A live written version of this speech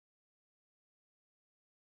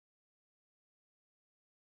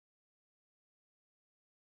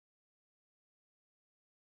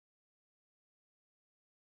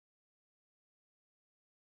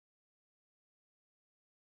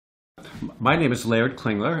My name is Laird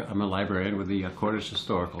Klingler. I'm a librarian with the Cornish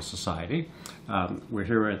Historical Society. We're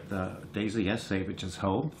here at Daisy Yatesevitch's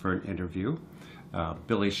home for an interview.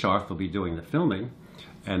 Billy Scharf will be doing the filming,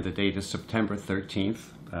 and the date is September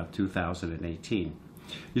 13th, 2018.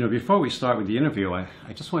 You know, before we start with the interview, I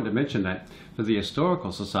just wanted to mention that for the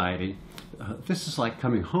Historical Society, this is like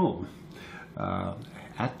coming home.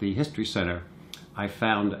 At the History Center, I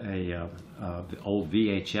found the old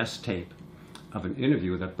VHS tape of an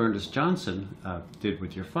interview that Bernice Johnson did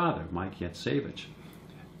with your father, Mike Yatsevitch.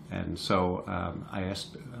 And so I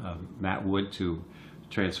asked Matt Wood to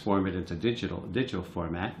transform it into digital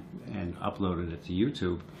format and uploaded it to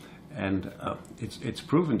YouTube. And it's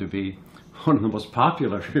proven to be one of the most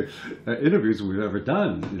popular interviews we've ever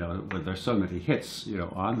done, you know, where there's so many hits, you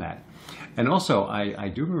know, on that. And also, I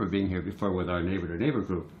do remember being here before with our Neighbor to Neighbor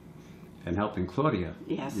group and helping Claudia,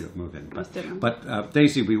 yes, you know, move in. But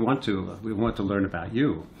Daisy, we want to learn about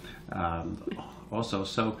you also.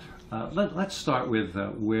 So let's start with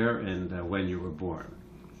where and when you were born.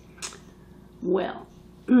 Well,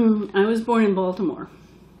 I was born in Baltimore.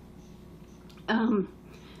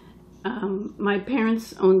 My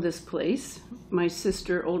parents owned this place. My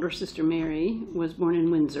older sister Mary, was born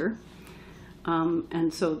in Windsor.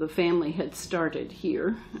 And so the family had started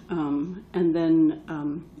here. And then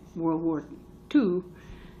World War II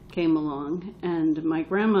came along, and my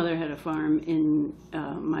grandmother had a farm in,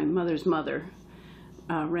 my mother's mother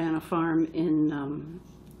ran a farm in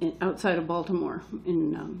outside of Baltimore,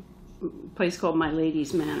 in a place called My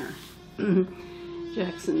Lady's Manor,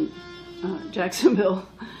 Jacksonville,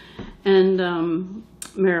 and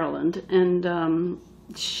Maryland. And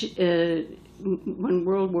when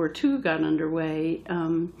World War II got underway,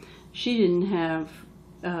 she didn't have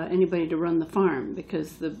anybody to run the farm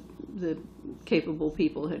because the capable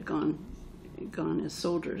people had gone as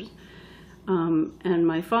soldiers. And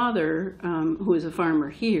my father, who is a farmer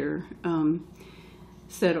here,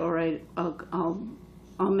 said, "All right, I'll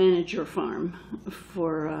manage your farm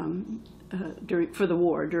for the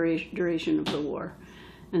war, duration of the war."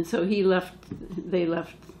 And so they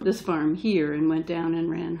left this farm here and went down and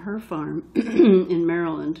ran her farm in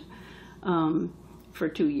Maryland for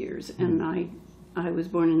 2 years. And I was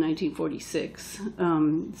born in 1946,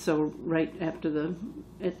 so right after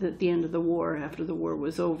at the end of the war, after the war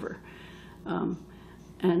was over.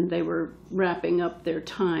 And they were wrapping up their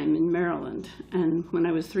time in Maryland. And when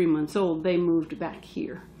I was 3 months old, they moved back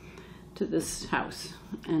here to this house.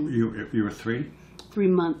 And you were 3? 3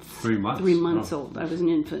 months. 3 months. 3 months old. I was an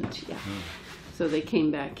infant. Yeah. Oh. So they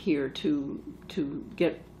came back here to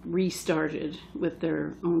get restarted with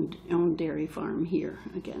their own dairy farm here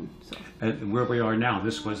again. So. And where we are now,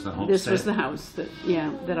 this was the homestead. This was the house that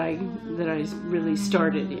I really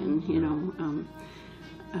started in. You know.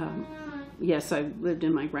 Yes, I lived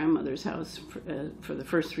in my grandmother's house for the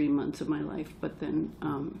first 3 months of my life, but then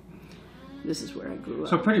this is where I grew up.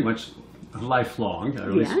 So pretty much lifelong,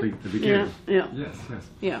 at least the beginning. Yeah. Yes.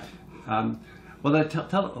 Yeah. Well, then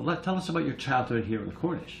tell us about your childhood here in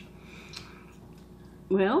Cornish.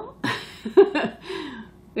 Well,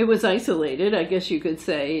 it was isolated, I guess you could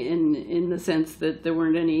say, in the sense that there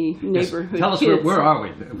weren't any neighborhood Tell us kids. Where are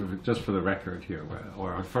we, just for the record here,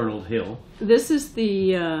 or on Fernald Hill? This is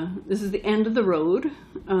the end of the road.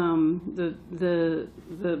 The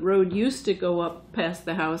road used to go up past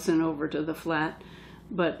the house and over to the flat,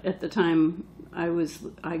 but at the time I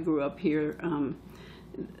grew up here,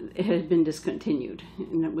 it had been discontinued,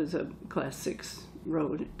 and it was a Class 6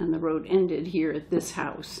 road, and the road ended here at this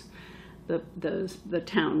house, the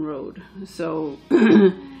town road. So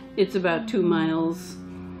it's about 2 miles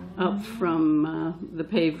up from the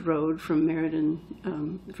paved road from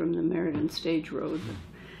the Meriden Stage Road,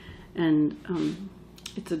 and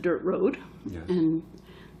it's a dirt road. Yes. And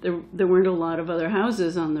there weren't a lot of other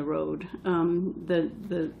houses on the road.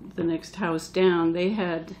 The next house down, they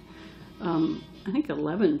had I think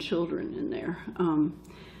 11 children in there.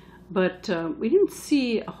 But we didn't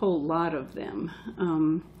see a whole lot of them.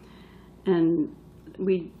 And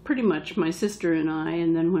we pretty much, my sister and I,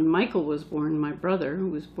 and then when Michael was born, my brother, who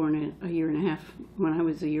was born a year and a half, when I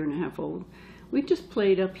was a year and a half old, we just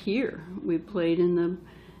played up here. We played in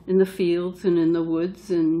the fields and in the woods,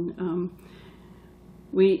 and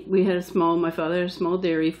we had my father had a small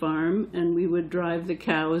dairy farm, and we would drive the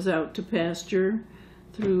cows out to pasture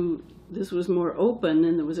through. This was more open,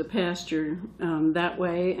 and there was a pasture that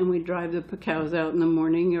way, and we'd drive the cows out in the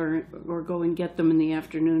morning or go and get them in the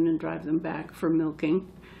afternoon and drive them back for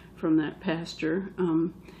milking from that pasture.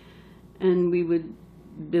 And we would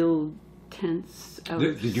build tents out.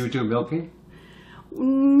 Did you do milking?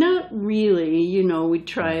 Not really. You know, we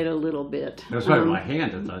tried a little bit. It was right by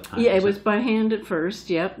hand at that time. Yeah, it was by hand at first.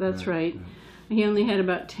 Yep, that's right. He only had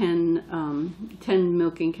about 10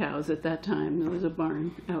 milking cows at that time. There was a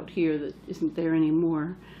barn out here that isn't there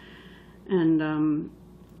anymore. And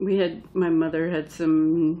my mother had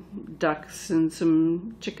some ducks and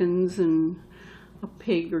some chickens and a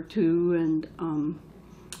pig or two, and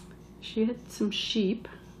she had some sheep.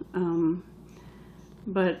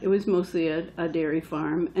 But it was mostly a dairy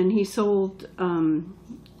farm, and he sold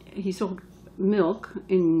milk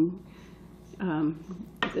in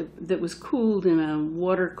that was cooled in a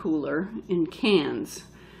water cooler in cans.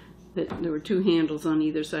 That there were two handles on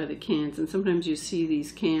either side of the cans, and sometimes you see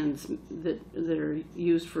these cans that are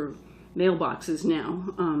used for mailboxes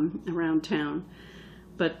now around town.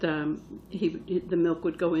 But the milk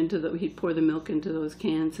would go into he'd pour the milk into those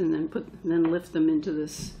cans and then lift them into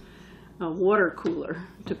this water cooler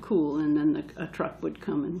to cool, and then a truck would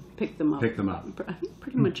come and pick them up.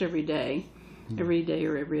 Pretty much every day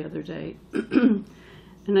or every other day.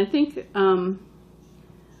 And I think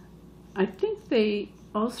they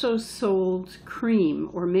also sold cream,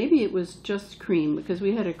 or maybe it was just cream, because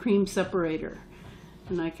we had a cream separator,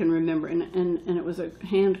 and I can remember, and it was a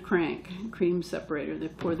hand crank cream separator. They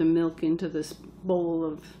pour the milk into this bowl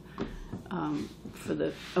of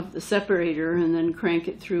the separator, and then crank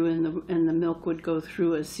it through, and the milk would go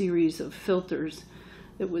through a series of filters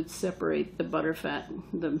that would separate the butter fat,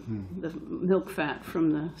 the milk fat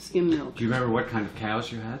from the skim milk. Do you remember what kind of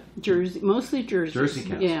cows you had? Mostly Jerseys. Jersey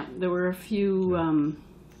cows. Yeah, there were a few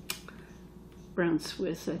brown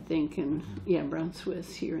Swiss, I think, and brown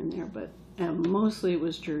Swiss here and there, but mostly it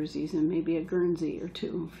was Jerseys and maybe a Guernsey or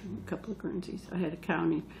two, a couple of Guernseys. I had a cow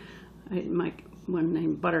one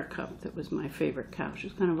named Buttercup that was my favorite cow. She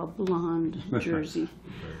was kind of a blonde Jersey.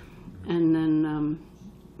 And then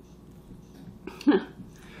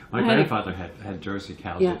my grandfather had Jersey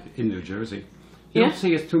cows in New Jersey. You don't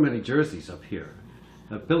see too many Jerseys up here.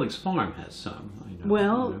 Billy's farm has some. I know.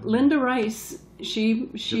 Well, Linda Rice, she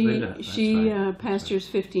right. pastures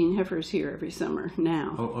 15 heifers here every summer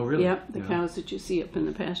now. Oh really? Yep, the cows that you see up in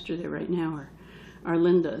the pasture there right now are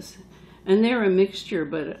Linda's. And they're a mixture,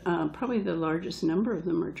 but probably the largest number of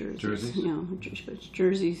them are Jerseys. Jerseys? You know,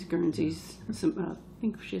 Jerseys, Guernseys. I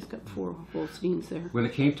think she's got 4 Holsteins there. When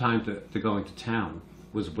it came time to go into town,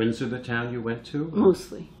 was Windsor the town you went to?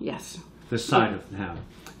 Mostly, yes. This side of town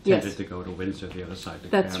tended to go to Windsor, the other side to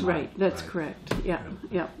That's Claremont. right. That's correct.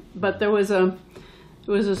 Yeah. But there was a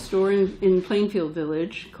store in Plainfield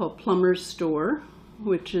Village called Plumber's Store,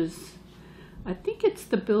 which is, I think it's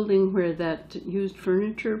the building where that used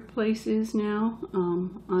furniture place is now,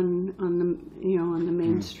 on the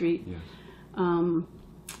main street. Yes.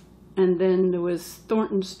 And then there was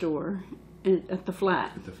Thornton's Store at the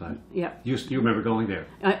Flat. At the Flat? Yeah. You remember going there?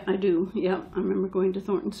 I do, yeah. I remember going to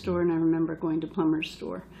Thornton's Store, and I remember going to Plumber's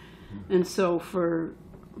Store. And so for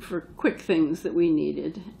quick things that we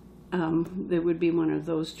needed, there would be one of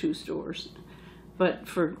those 2 stores. But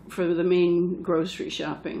for the main grocery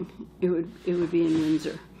shopping, it would be in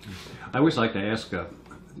Windsor. I always like to ask, of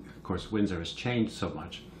course, Windsor has changed so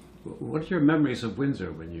much. What are your memories of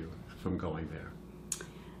Windsor from going there?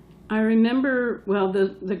 I remember, well,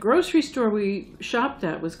 the grocery store we shopped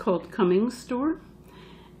at was called Cummings Store,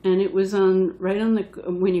 and it was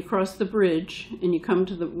when you cross the bridge and you come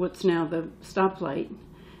to what's now the stoplight.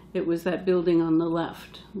 It was that building on the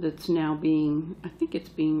left that's now I think it's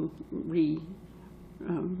being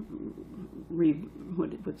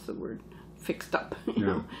what's the word? Fixed up,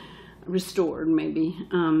 restored maybe.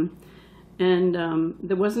 And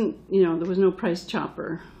there wasn't, there was no Price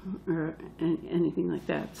Chopper or anything like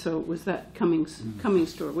that. So it was that Cummings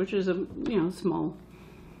Store, which is a small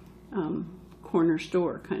corner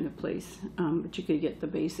store kind of place, but you could get the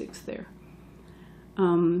basics there.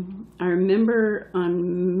 I remember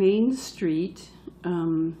on Main Street,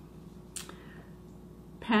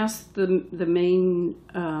 past the main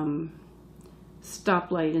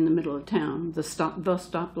stoplight in the middle of town, the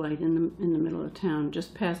stoplight in the middle of town,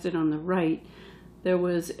 just past it on the right, there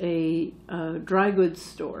was a dry goods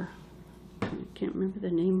store. I can't remember the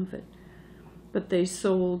name of it, but they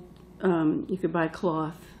sold, you could buy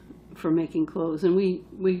cloth for making clothes, and we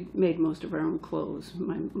made most of our own clothes.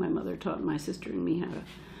 My mother taught my sister and me how to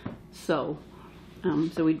sew,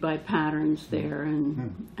 so we'd buy patterns there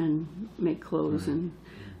and make clothes. And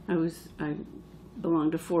I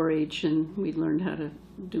belonged to 4-H, and we learned how to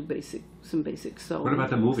do some basic sewing. What about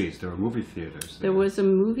the movies? There were movie theaters there. There was a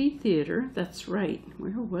movie theater. That's right.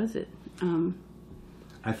 Where was it?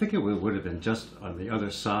 I think it would have been just on the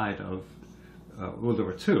other side of. Well, there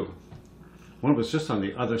were 2. One was just on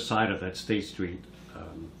the other side of that State Street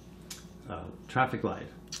traffic light.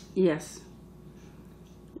 Yes.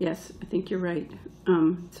 Yes, I think you're right.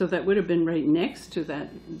 So that would have been right next to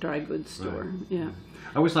that dry goods store. Right. Yeah.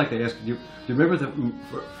 I always like to ask, do you remember the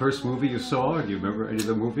first movie you saw? Or do you remember any of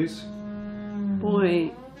the movies?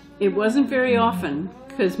 Boy, it wasn't very often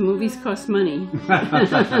because movies cost money. But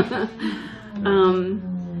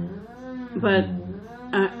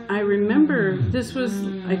I remember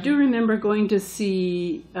I do remember going to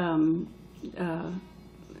see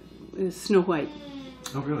Snow White.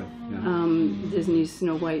 Oh, really? Yeah. Disney's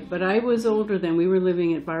Snow White. But I was older then. We were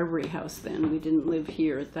living at Barbary House then. We didn't live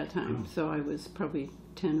here at that time. So I was probably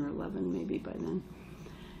 10 or 11 maybe by then.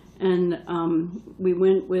 And we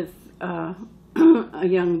went with a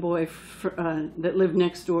young boy that lived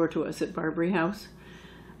next door to us at Barbary House.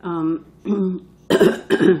 And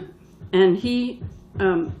he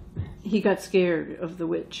got scared of the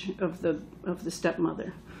witch, of the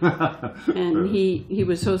stepmother. And he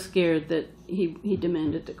was so scared that he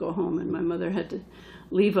demanded to go home, and my mother had to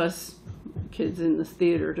leave us kids in the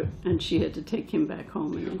theater, and she had to take him back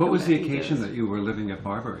home. And what was the occasion that you were living at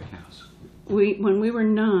Barbary House? When we were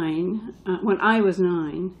 9, when I was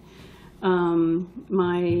 9,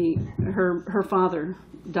 her father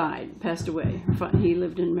died, passed away. He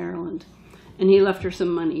lived in Maryland, and he left her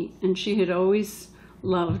some money, and she had always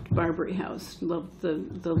loved Barbary House, loved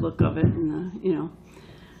the look of it, and the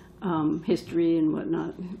history and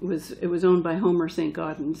whatnot. It was owned by Homer St.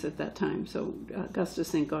 Gaudens at that time, so Augustus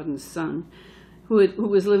St. Gaudens' son, who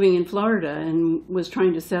was living in Florida and was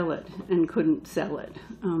trying to sell it and couldn't sell it.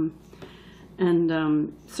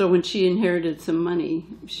 So when she inherited some money,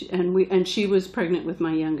 she was pregnant with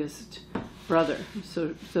my youngest brother,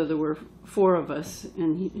 so there were 4 of us,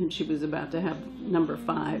 and she was about to have number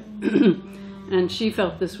 5, and she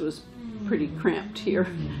felt this was pretty cramped here.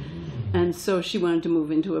 And so she wanted to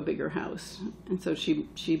move into a bigger house. And so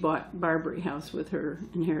she bought Barbary House with her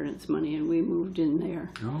inheritance money, and we moved in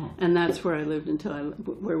there. Oh. And that's where we lived until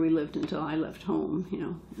I left home,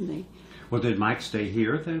 And Well, did Mike stay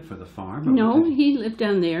here then for the farm? No, he lived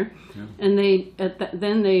down there. Yeah. And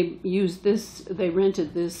then they used this, they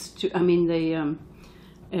rented this to,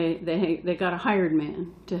 they got a hired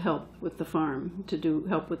man to help with the farm, to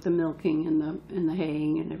help with the milking and the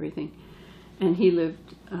haying and everything. And he and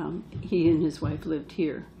his wife lived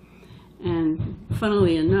here. And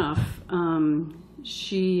funnily enough, their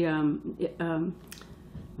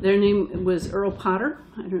name was Earl Potter.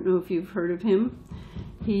 I don't know if you've heard of him.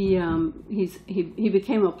 He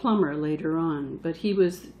became a plumber later on, but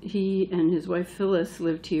he and his wife Phyllis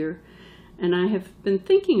lived here. And I have been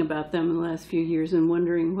thinking about them in the last few years and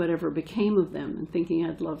wondering whatever became of them, and thinking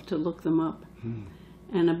I'd love to look them up.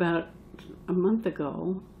 And about a month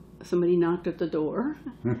ago, somebody knocked at the door,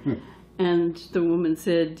 and the woman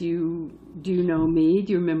said, do you know me?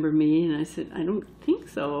 Do you remember me? And I said, I don't think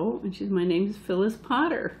so. And she said, my name is Phyllis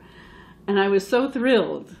Potter. And I was so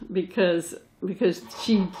thrilled because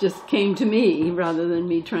she just came to me rather than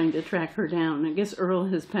me trying to track her down. I guess Earl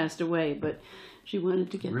has passed away, but she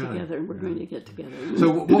wanted to get together. We're going to get together.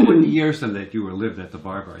 So what were the years then that you lived at the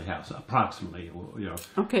Barbary House, approximately?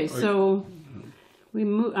 Okay, so we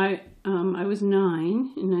moved. I was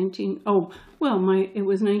 9 in it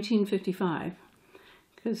was 1955,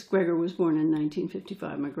 because Gregor was born in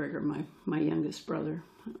 1955. My youngest brother,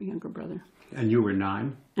 younger brother. And you were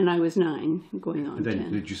 9? And I was 9, going on and then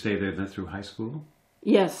 10. Did you stay there then through high school?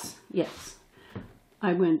 Yes.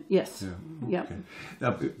 I went, yes. Yeah. Okay.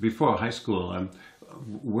 Now, before high school,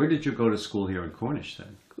 where did you go to school here in Cornish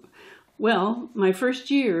then? Well, my first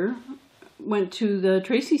year went to the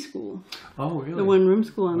Tracy School. Oh, really? The one-room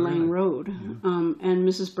school on Lang Road. Yeah. And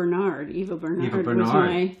Mrs. Bernard, Eva Bernard.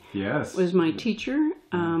 Was my teacher.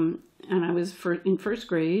 And I was in first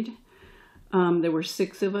grade. There were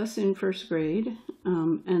 6 of us in first grade,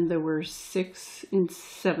 and there were 6 in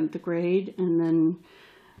 7th grade, and then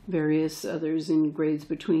various others in grades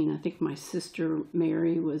between. I think my sister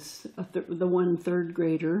Mary was the one 3rd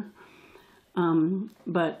grader,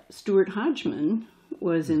 but Stuart Hodgman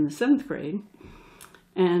was in the 7th grade,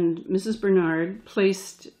 and Mrs. Bernard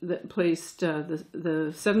placed the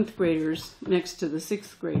 7th graders next to the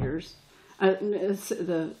 6th graders,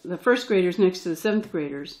 the first graders next to the 7th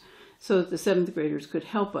graders, so that the 7th graders could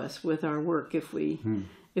help us with our work if we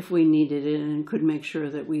needed it, and could make sure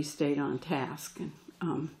that we stayed on task.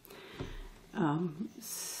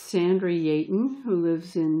 Sandra Yaten, who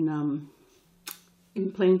lives in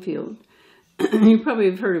Plainfield, you probably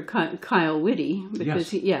have heard of Kyle Whitty, because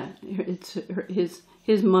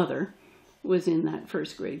his mother was in that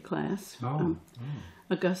first grade class.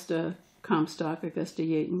 Augusta Comstock, Augusta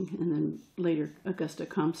Yaten, and then later Augusta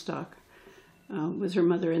Comstock was her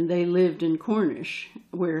mother, and they lived in Cornish,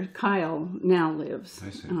 where Kyle now lives. I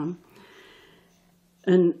see.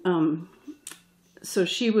 So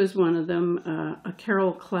she was one of them, a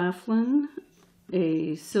Carol Claflin,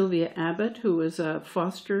 a Sylvia Abbott, who was a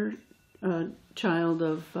foster child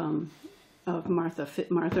of Martha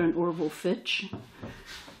and Orville Fitch,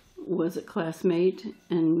 was a classmate,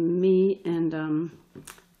 and me and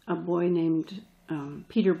a boy named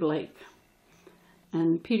Peter Blake.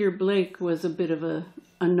 And Peter Blake was a bit of a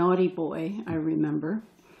naughty boy, I remember.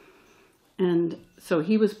 And so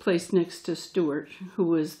he was placed next to Stuart, he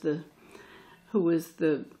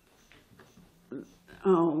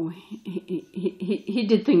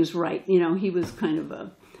did things right. You know, he was kind of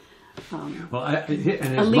a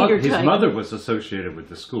leader type. His mother was associated with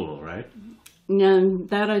the school, right? No,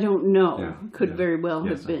 that I don't know. Yeah, Could very well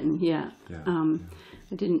have been. Yeah. Yeah.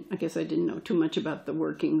 I guess I didn't know too much about the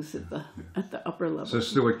workings at the upper level. So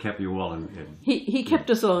Stuart kept you all in. He kept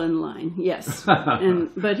us all in line. Yes.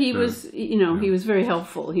 But he was, he was very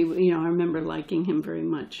helpful. I remember liking him very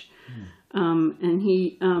much. And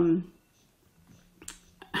he,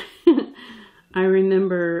 I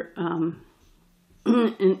remember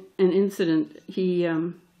an incident.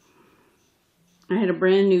 I had a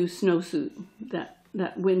brand new snowsuit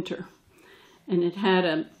that winter, and it had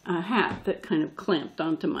a hat that kind of clamped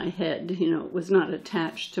onto my head. It was not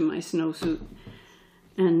attached to my snowsuit,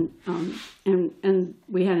 and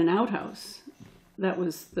we had an outhouse. That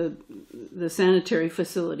was the sanitary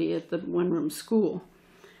facility at the one-room school.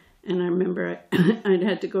 And I remember I'd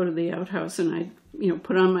had to go to the outhouse, and I'd,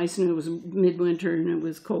 put on my snow. It was midwinter and it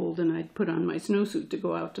was cold, and I'd put on my snowsuit to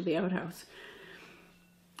go out to the outhouse.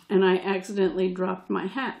 And I accidentally dropped my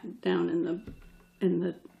hat down in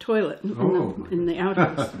the toilet in the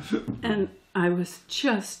outhouse, and I was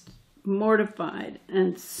just mortified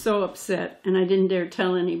and so upset, and I didn't dare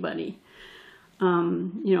tell anybody.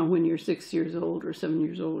 When you're 6 years old or 7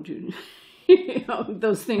 years old,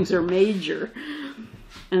 those things are major.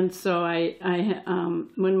 And so I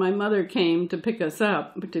when my mother came to pick us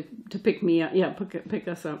up, to pick me up, pick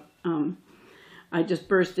us up, I just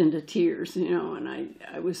burst into tears, and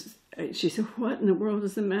she said, "What in the world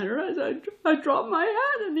is the matter?" I said, "I dropped my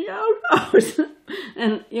hat in the outhouse."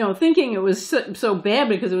 And, thinking it was so bad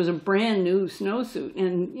because it was a brand new snowsuit,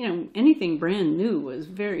 and, anything brand new was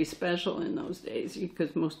very special in those days,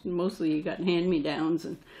 because mostly you got hand-me-downs,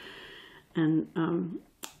 and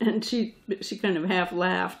she kind of half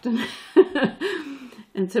laughed and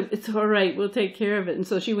said, "It's all right, we'll take care of it." And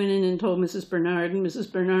so she went in and told Mrs. Bernard, and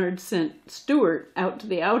Mrs. Bernard sent Stuart out to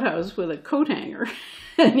the outhouse with a coat hanger,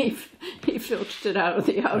 and he filched it out of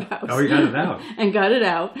the outhouse. Oh, he got it out. And got it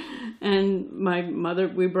out. And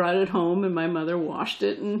we brought it home, and my mother washed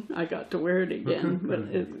it, and I got to wear it again.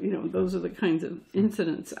 But, those are the kinds of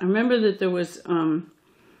incidents. I remember that there was...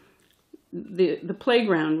 The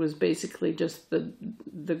playground was basically just the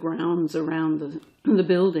grounds around the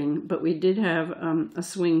building, but we did have a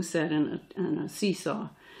swing set and a seesaw,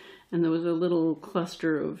 and there was a little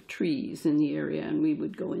cluster of trees in the area, and we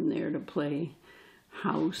would go in there to play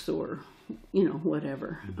house or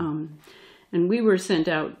whatever. And we were sent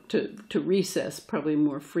out to recess probably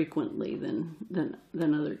more frequently than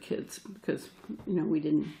other kids, because we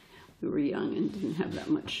were young and didn't have that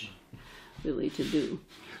much really to do.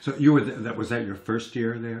 So was that your first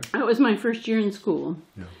year there? That was my first year in school.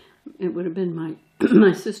 Yeah. It would have been my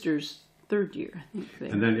sister's third year, I think. There.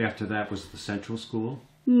 And then after that was the central school?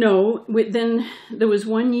 No, then there was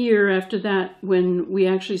 1 year after that when we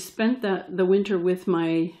actually spent the winter with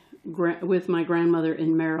my grandmother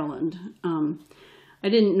in Maryland. I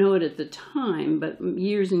didn't know it at the time, but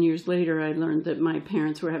years and years later I learned that my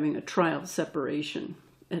parents were having a trial separation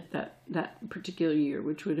at that particular year,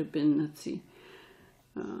 which would have been, let's see,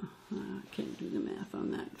 I can't do the math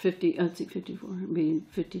on that. 54, it'd be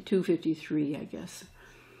 52, 53, I guess.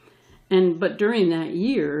 But during that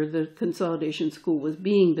year, the consolidation school was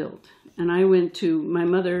being built. And I went to my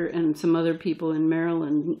mother and some other people in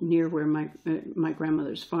Maryland, near where my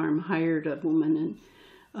grandmother's farm, hired a woman,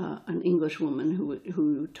 an English woman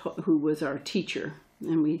who was our teacher.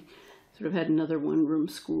 And we sort of had another one-room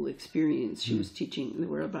school experience. She was teaching. There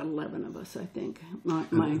were about 11 of us, I think.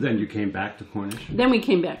 Then you came back to Cornish? Then we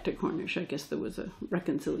came back to Cornish. I guess there was a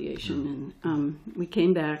reconciliation, and we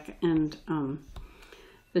came back, and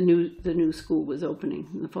the new school was opening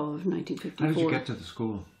in the fall of 1954. How did you get to the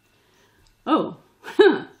school? Oh,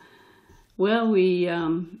 well, we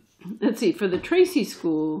let's see. For the Tracy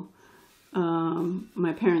School,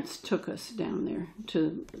 my parents took us down there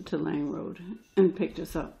to Lang Road and picked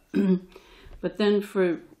us up. But then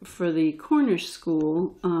for the Cornish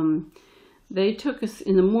school, They took us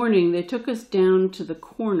in the morning. They took us down to the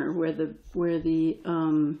corner where the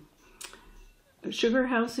sugar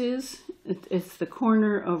house is. It's the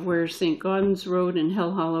corner of where St. Gaudens Road and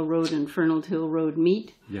Hell Hollow Road and Fernald Hill Road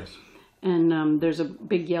meet. Yes. And there's a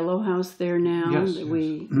big yellow house there now Yes,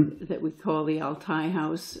 that we call the Altai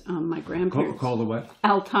House. My grandparents Call the what?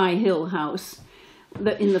 Altai Hill House.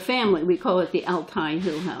 In the family, we call it the Altai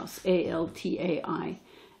Hill House, Altai,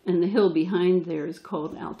 and the hill behind there is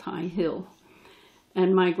called Altai Hill.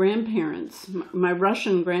 And my grandparents, my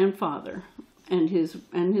Russian grandfather and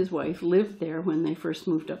his wife lived there when they first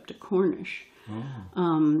moved up to Cornish.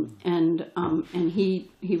 Oh. And he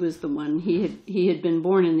was the one. He had been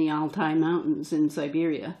born in the Altai Mountains in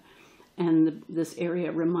Siberia, and this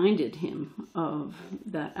area reminded him of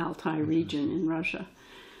that Altai region in Russia.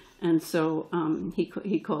 And so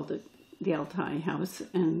he called it the Altai House.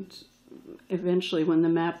 And eventually, when the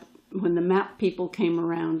map people came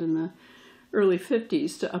around in the early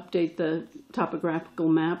 50s to update the topographical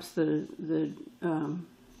maps, I don't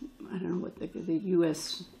know what the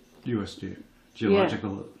USG,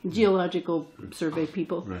 Geological Survey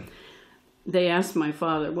people. Right. They asked my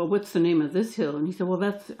father, well, what's the name of this hill? And he said, well,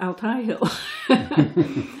 that's Altai Hill.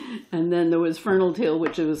 And then there was Fernald Hill,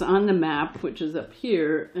 which was on the map, which is up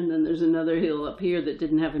here. And then there's another hill up here that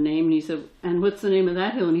didn't have a name. And he said, and what's the name of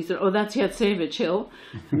that hill? And he said, oh, that's Yatsevitch Hill.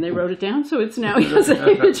 And they wrote it down, so it's now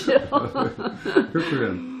Yatsevitch Hill. Good for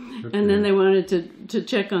him. And then they wanted to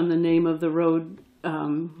check on the name of the road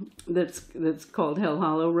that's called Hell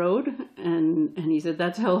Hollow Road, and he said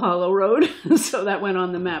that's Hell Hollow Road. So that went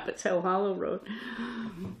on the map. It's Hell Hollow Road.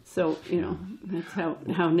 So that's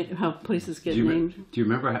how places get named. Do you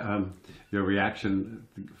remember your reaction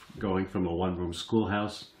going from a one-room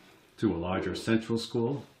schoolhouse to a larger central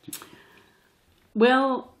school?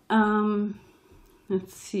 Well,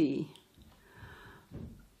 let's see.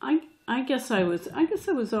 I guess I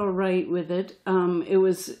was all right with it. It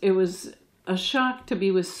was a shock to be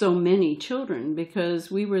with so many children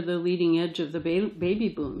because we were the leading edge of the baby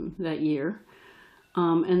boom that year,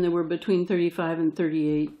 and there were between 35 and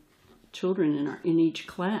 38 children in each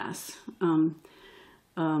class,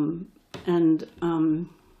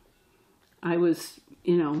 I was,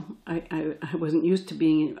 I wasn't used to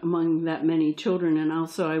being among that many children, and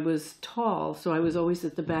also I was tall, so I was always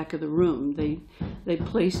at the back of the room. They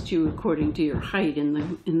placed you according to your height in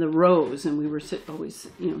the rows, and we were always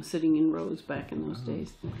sitting in rows back in those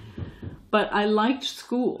days. But I liked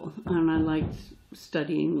school, and I liked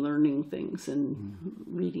studying, learning things, and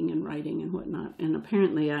reading and writing and whatnot. And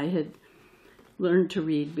apparently I had learned to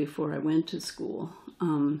read before I went to school,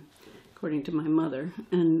 according to my mother,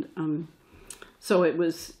 and so it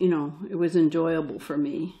was, it was enjoyable for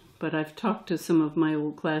me. But I've talked to some of my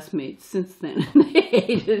old classmates since then, and they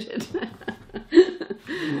hated it.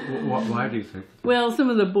 Why do you think? Well, some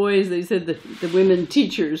of the boys, they said that the women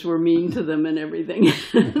teachers were mean to them and everything.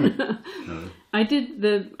 I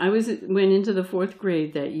went into the 4th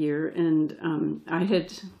grade that year, and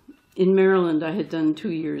in Maryland, I had done 2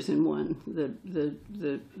 years in one.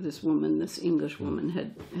 This English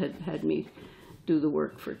woman had me do the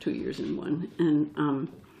work for 2 years in one. And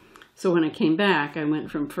so when I came back, I went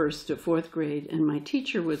from 1st to 4th grade, and my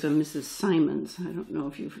teacher was a Mrs. Simons. I don't know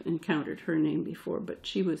if you've encountered her name before, but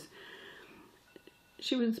she was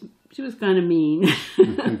kind of mean.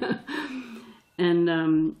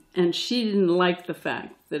 And she didn't like the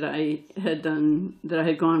fact that I had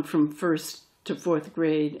gone from 1st to 4th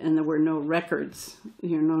grade, and there were no records,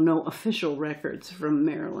 no official records from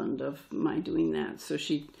Maryland of my doing that. So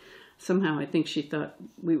somehow I think she thought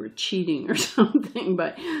we were cheating or something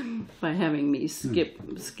by having me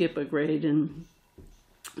skip a grade, and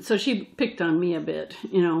so she picked on me a bit,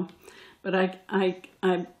 But I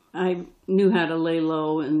knew how to lay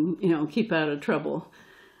low and keep out of trouble.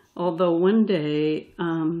 Although one day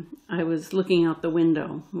I was looking out the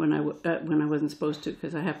window when I wasn't supposed to,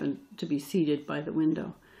 because I happened to be seated by the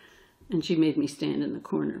window, and she made me stand in the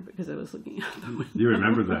corner because I was looking out the window. You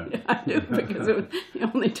remember that? Yeah, I do, because it was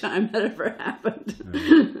the only time that ever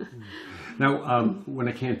happened. Now, when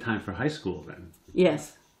it came time for high school, then?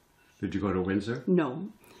 Yes. Did you go to Windsor? No.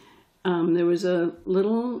 There was a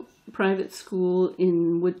little private school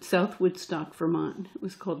in South Woodstock, Vermont. It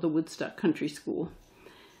was called the Woodstock Country School.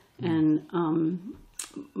 And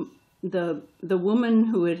the woman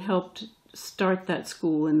who had helped start that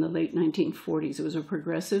school in the late 1940s, it was a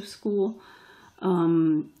progressive school,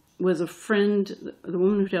 was a friend. The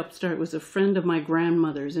woman who helped start was a friend of my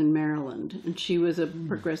grandmother's in Maryland, and she was a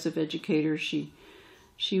progressive educator. She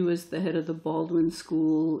was the head of the Baldwin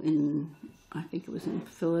School I think it was in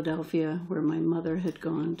Philadelphia, where my mother had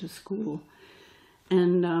gone to school.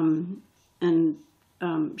 And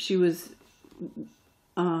she was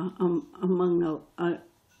among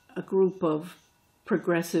a group of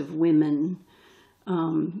progressive women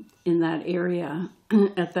in that area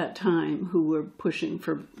at that time who were pushing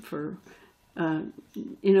for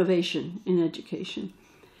innovation in education.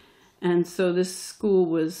 And so this school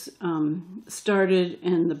was started,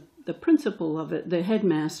 and the principal of it, the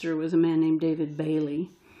headmaster, was a man named David Bailey.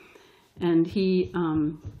 And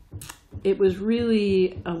it was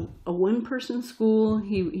really a one-person school.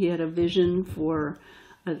 He had a vision for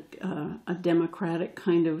a democratic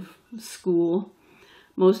kind of school.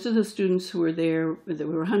 Most of the students who were there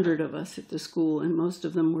were 100 of us at the school, and most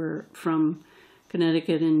of them were from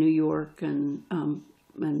Connecticut and New York and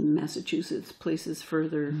Massachusetts, places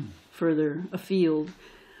further afield.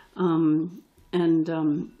 And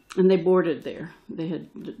they boarded there. They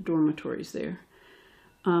had dormitories there.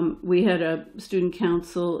 We had a student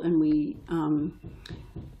council, and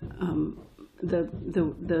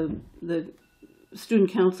the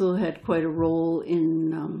student council had quite a role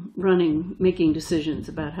in making decisions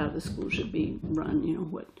about how the school should be run. You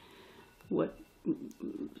know, what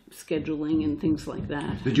scheduling and things like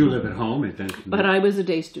that. Did you live at home? But I was a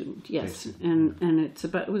day student, yes, Day student. and it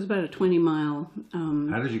was about a 20-mile.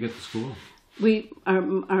 How did you get to school?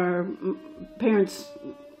 Our parents.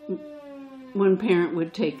 One parent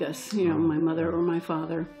would take us, my mother or my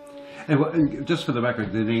father. And just for the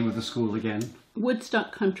record, the name of the school again?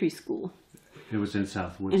 Woodstock Country School. It was in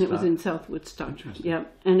South Woodstock. And it was in South Woodstock.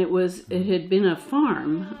 Yep. And it had been a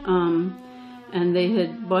farm, and they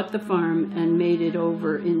had bought the farm and made it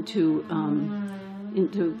over into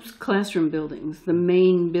classroom buildings. The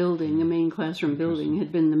main classroom building had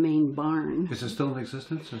been the main barn. Is it still in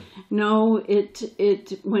existence? Or? No,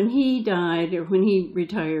 when he died, or when he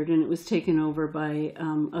retired, and it was taken over by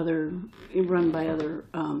run by other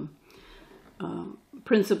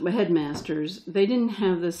principal headmasters, they didn't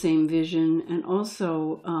have the same vision. And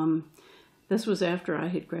also, this was after I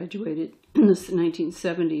had graduated in the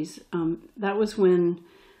 1970s. That was when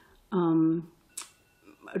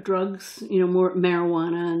drugs, more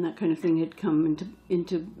marijuana and that kind of thing had come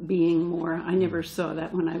into being more. I never saw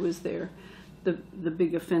that when I was there. The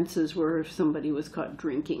big offenses were if somebody was caught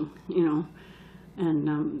drinking,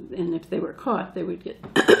 and if they were caught, they would get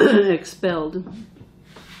expelled.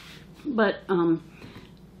 But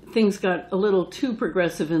things got a little too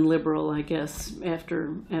progressive and liberal, I guess,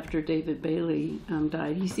 after David Bailey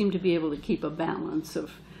died. He seemed to be able to keep a balance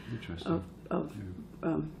of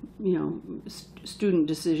student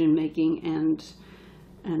decision making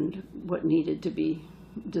and what needed to be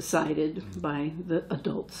decided by the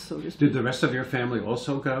adults, so to speak. Did the rest of your family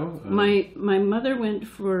also go? My mother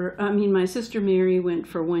went my sister Mary went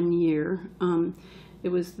for 1 year. It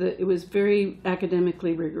was very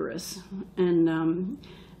academically rigorous, and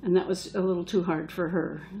that was a little too hard for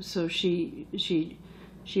her. So she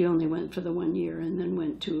only went for the 1 year, and then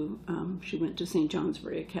she went to St.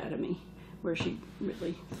 Johnsbury Academy, where she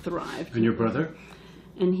really thrived. And your brother?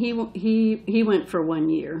 And he went for 1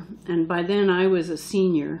 year, and by then I was a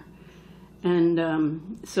senior, and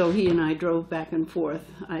so he and I drove back and forth.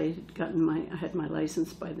 I had my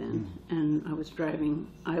license by then, and I was driving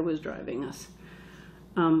us.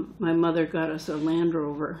 My mother got us a Land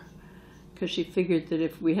Rover because she figured that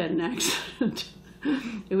if we had an accident,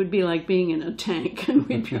 it would be like being in a tank, and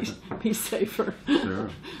we'd be safer. Sure.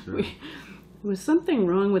 There was something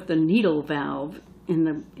wrong with the needle valve in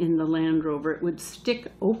the Land Rover. It would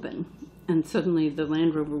stick open, and suddenly the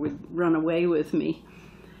Land Rover would run away with me.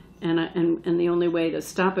 And the only way to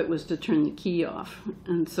stop it was to turn the key off.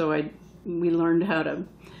 And so we learned how to,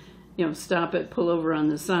 stop it, pull over on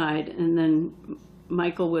the side, and then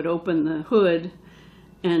Michael would open the hood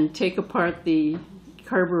and take apart the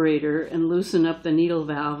carburetor and loosen up the needle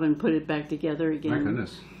valve and put it back together again. My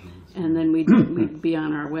goodness. And then we'd be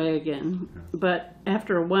on our way again. But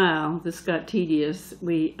after a while, this got tedious.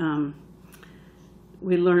 We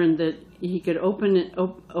learned that he could open it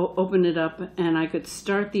up, and I could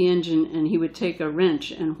start the engine, and he would take a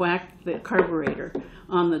wrench and whack the carburetor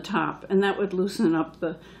on the top, and that would loosen up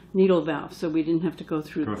the needle valve, so we didn't have to go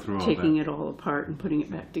through taking it all apart and putting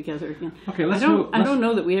it back together again. Okay, I don't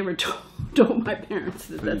know that we ever told my parents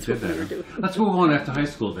that that's what we were doing. Let's move on after high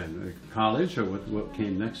school then. College, or what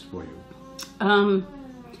came next for you?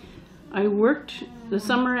 I worked the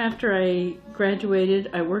summer after I graduated.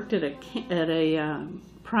 I worked at a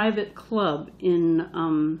private club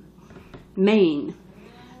in Maine.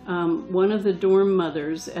 One of the dorm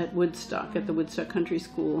mothers at Woodstock, at the Woodstock Country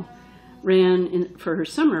School, for her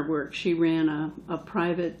summer work, she ran a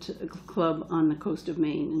private club on the coast of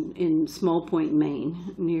Maine, in Small Point,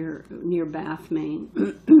 Maine, near Bath, Maine.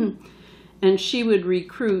 and she would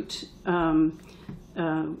recruit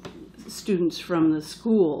students from the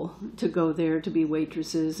school to go there to be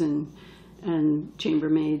waitresses and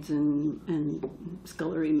chambermaids and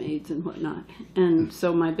scullery maids and whatnot. And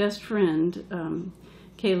so my best friend,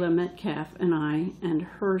 Kayla Metcalf, and I and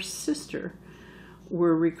her sister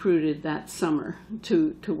were recruited that summer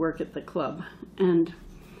to work at the club. And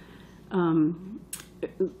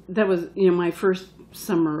that was, my first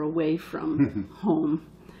summer away from home.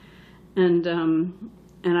 And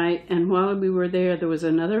while we were there was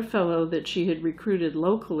another fellow that she had recruited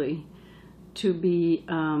locally to be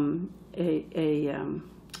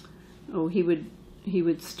he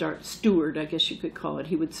would start steward, I guess you could call it.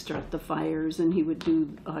 He would start the fires, and he would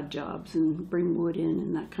do odd jobs and bring wood in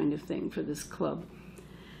and that kind of thing for this club.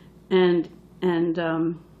 And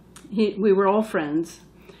we were all friends.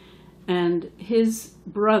 And his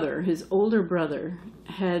older brother,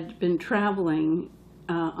 had been traveling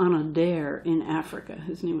on a dare in Africa.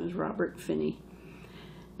 His name was Robert Finney.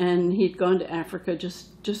 And he'd gone to Africa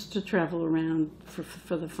just to travel around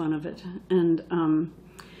for the fun of it. And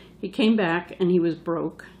he came back and he was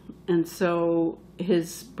broke. And so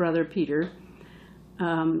his brother Peter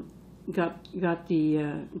got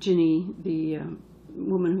Ginny, the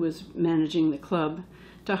woman who was managing the club,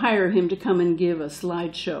 to hire him to come and give a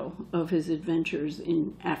slideshow of his adventures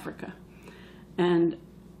in Africa. And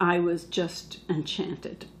I was just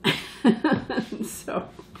enchanted.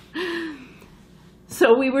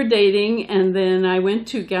 So we were dating, and then I went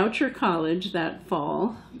to Goucher College that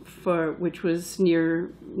fall, which was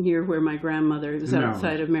near where my grandmother was,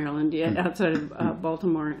 outside of Maryland, outside of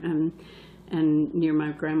Baltimore, and near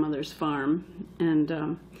my grandmother's farm.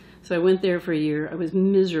 And so I went there for a year. I was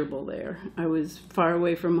miserable there. I was far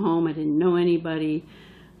away from home. I didn't know anybody.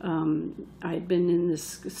 I'd been in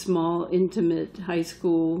this small, intimate high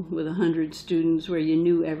school with 100 students where you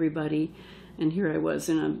knew everybody. And here I was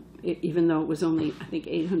even though it was only, I think,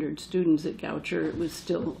 800 students at Goucher, it was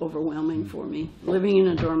still overwhelming for me. Living in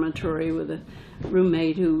a dormitory with a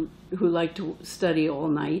roommate who liked to study all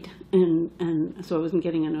night. And so I wasn't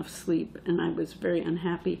getting enough sleep, and I was very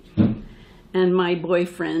unhappy. And my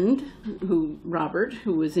boyfriend, Robert,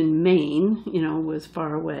 who was in Maine, was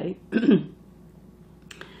far away.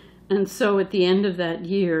 And so at the end of that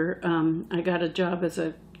year, I got a job as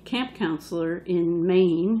a camp counselor in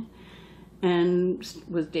Maine and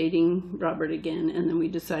was dating Robert again. And then we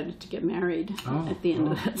decided to get married at the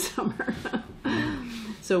end of that summer.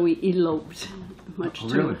 So we eloped, much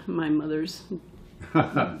to my mother's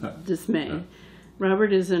dismay.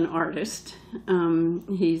 Robert is an artist.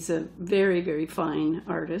 He's a very, very fine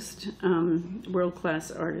artist,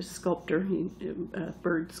 world-class artist, sculptor,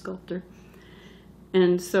 bird sculptor.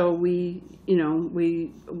 And so the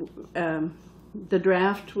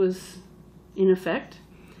draft was in effect,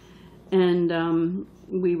 and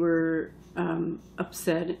we were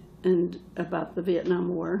upset about the Vietnam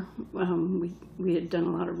War. We had done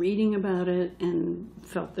a lot of reading about it and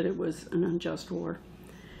felt that it was an unjust war.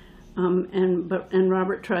 And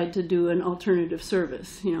Robert tried to do an alternative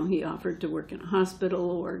service. He offered to work in a hospital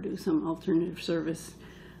or do some alternative service.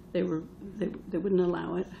 They wouldn't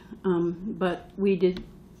allow it. But we did.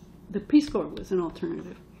 The Peace Corps was an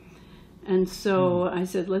alternative, and so I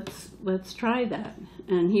said, let's try that.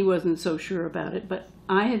 And he wasn't so sure about it, but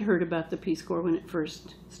I had heard about the Peace Corps when it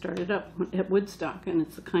first started up at Woodstock, and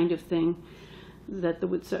it's the kind of thing that the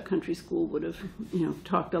Woodstock Country School would have,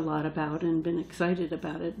 talked a lot about and been excited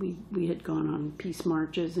about it. We had gone on peace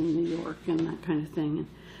marches in New York and that kind of thing.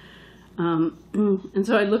 And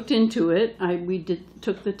so I looked into it. We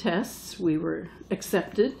took the tests. We were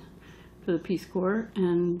accepted for the Peace Corps,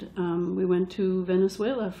 and we went to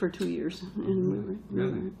Venezuela for 2 years. And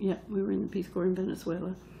we were in the Peace Corps in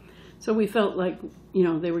Venezuela. So we felt like,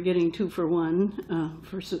 they were getting 2 for 1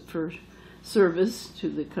 for service to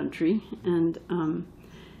the country, and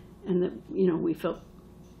that we felt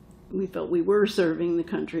we were serving the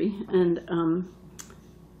country, and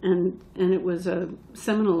it was a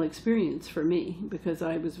seminal experience for me because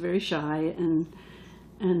I was very shy, and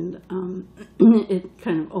it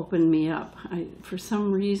kind of opened me up. For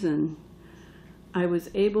some reason, I was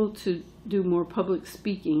able to do more public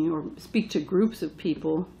speaking or speak to groups of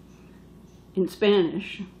people in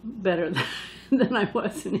Spanish better than I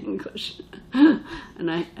was in English.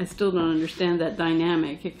 And I still don't understand that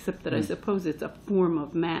dynamic, except that I suppose it's a form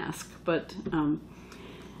of mask. But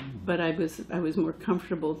I was more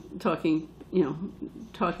comfortable talking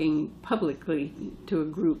publicly to a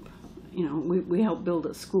group. We helped build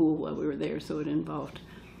a school while we were there, so it involved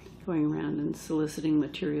going around and soliciting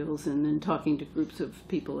materials and then talking to groups of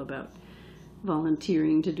people about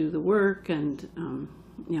volunteering to do the work, and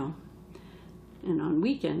And on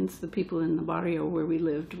weekends, the people in the barrio where we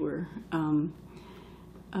lived were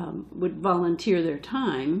would volunteer their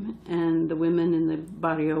time, and the women in the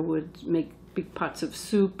barrio would make big pots of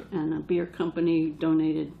soup, and a beer company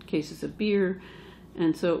donated cases of beer.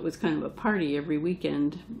 And so it was kind of a party every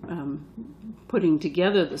weekend, putting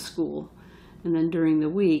together the school. And then during the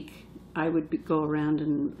week, I would go around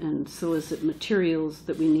and solicit materials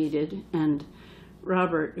that we needed. And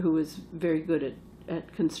Robert, who was very good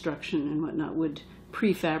at construction and whatnot, would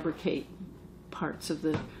prefabricate parts of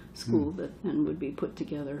the school that then would be put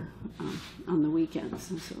together on the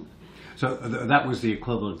weekends. And so that was the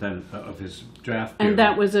equivalent then of his draft period. And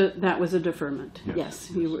that was a deferment. Yes,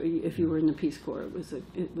 yes. If you were in the Peace Corps, it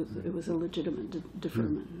was a legitimate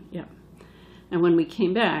deferment. Yeah. And when we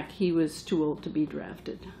came back, he was too old to be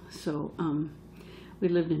drafted. So we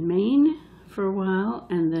lived in Maine for a while,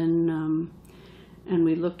 and then and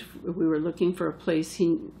we were looking for a place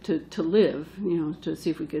to live, to see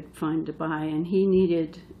if we could find to buy, and he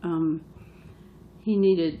needed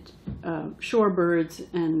shorebirds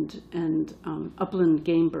and upland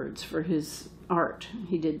game birds for his art.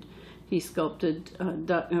 He sculpted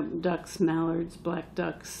ducks, mallards, black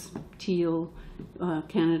ducks, teal,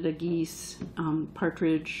 Canada geese,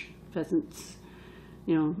 partridge, pheasants,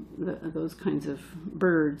 those kinds of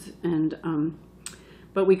birds. And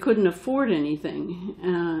but we couldn't afford anything,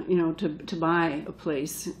 to buy a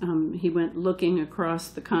place. He went looking across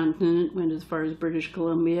the continent, went as far as British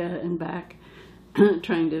Columbia and back,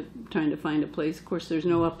 trying to find a place. Of course, there's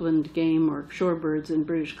no upland game or shorebirds in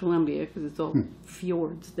British Columbia because it's all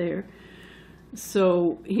fjords there.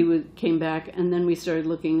 So came back, and then we started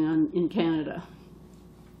looking in Canada,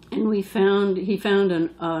 and he found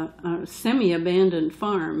a semi-abandoned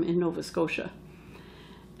farm in Nova Scotia,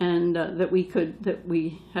 and that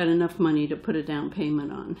we had enough money to put a down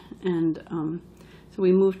payment on, and so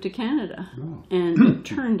we moved to Canada. Oh. And it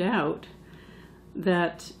turned out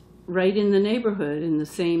that right in the neighborhood, in the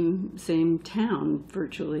same town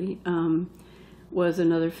virtually, was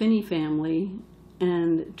another Finney family,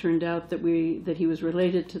 and it turned out that he was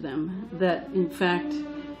related to them. That in fact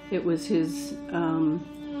it was his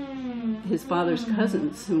father's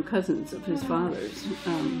cousins, some cousins of his father's,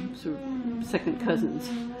 sort of second cousins,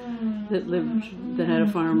 that had a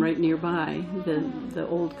farm right nearby. The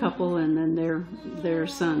old couple and then their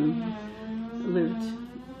son lived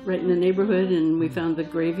right in the neighborhood, and we found the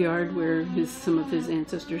graveyard where some of his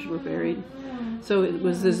ancestors were buried. So it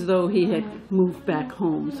was as though he had moved back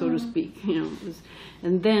home, so to speak.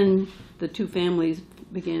 And then the two families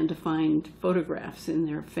began to find photographs in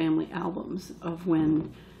their family albums of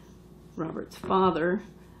when Robert's father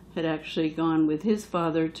had actually gone with his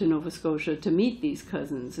father to Nova Scotia to meet these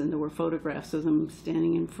cousins, and there were photographs of them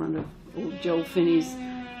standing in front of old Joe Finney's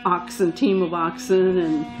team of oxen,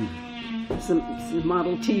 and some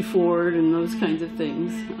Model T Ford and those kinds of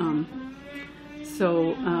things.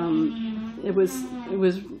 It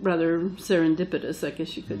was rather serendipitous, I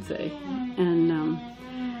guess you could say. And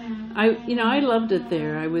I loved it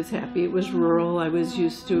there. I was happy. It was rural. I was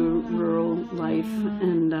used to rural life,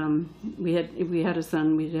 and we had a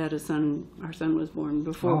son. We had a son. Our son was born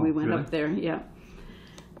before we went up there. Yeah,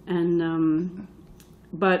 and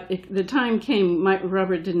but the time came.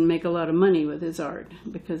 Robert didn't make a lot of money with his art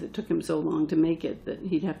because it took him so long to make it that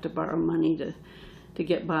he'd have to borrow money to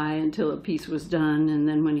get by until a piece was done, and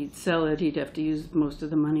then when he'd sell it, he'd have to use most of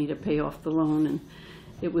the money to pay off the loan, and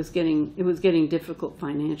it was getting difficult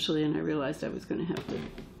financially, and I realized I was going to have to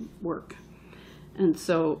work. And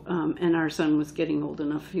so, and our son was getting old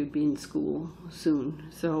enough; he'd be in school soon.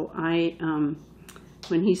 So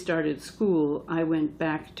when he started school, I went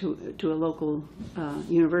back to a local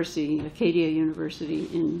university, Acadia University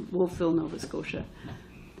in Wolfville, Nova Scotia,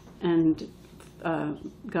 and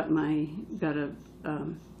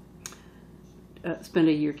spent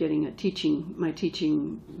a year getting my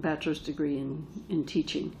teaching bachelor's degree in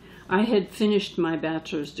teaching. I had finished my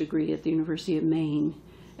bachelor's degree at the University of Maine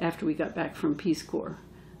after we got back from Peace Corps.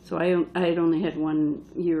 So I had only had 1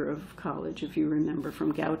 year of college, if you remember,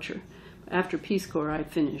 from Goucher. After Peace Corps, I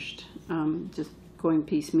finished, just going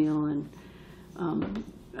piecemeal and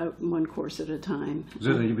one course at a time.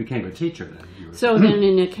 So then you became a teacher then? So then,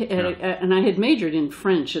 and I had majored in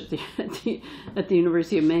French at the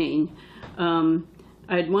University of Maine.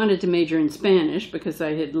 I had wanted to major in Spanish because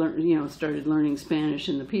I had started learning Spanish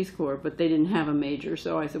in the Peace Corps, but they didn't have a major,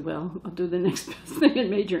 so I said, well, I'll do the next best thing and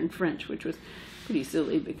major in French, which was pretty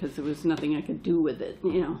silly because there was nothing I could do with it,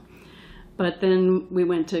 But then we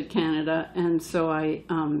went to Canada, and so I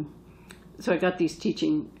got this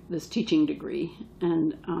teaching degree,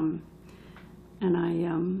 and and I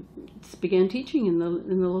began teaching in the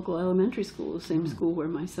local elementary school, the same school where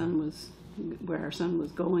our son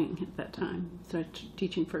was going at that time. Started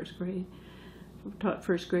teaching first grade. Taught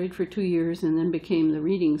first grade for 2 years, and then became the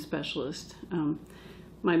reading specialist.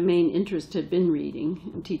 My main interest had been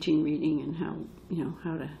reading and teaching reading and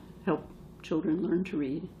how to help children learn to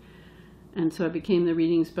read. And so I became the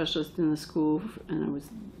reading specialist in the school, and I was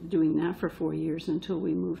doing that for 4 years until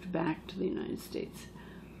we moved back to the United States.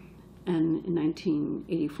 And in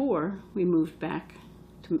 1984, we moved back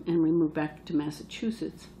to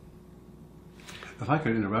Massachusetts. If I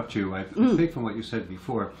could interrupt you, I think from what you said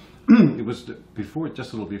before, it was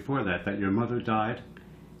just a little before that your mother died.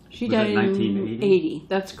 She Was died it in 1980? 80.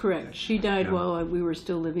 That's correct. She died while we were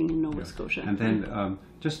still living in Nova Scotia. And then,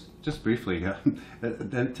 just briefly,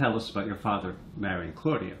 then tell us about your father marrying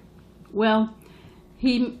Claudia. Well,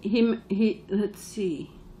 he. Let's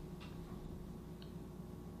see.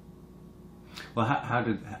 Well, how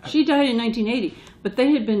did... She died in 1980, but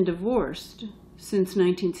they had been divorced since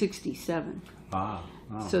 1967. Oh.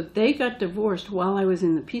 So they got divorced while I was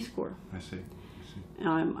in the Peace Corps. I see.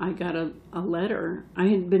 I got a letter. I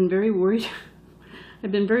had been very worried.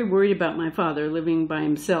 I'd been very worried about my father living by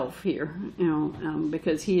himself here,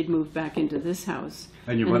 because he had moved back into this house.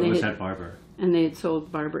 And your mother was at Barbary. And they had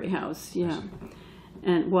sold Barbary House, yeah.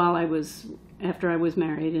 And after I was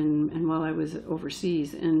married and while I was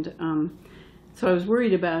overseas, and so I was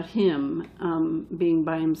worried about him being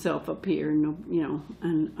by himself up here,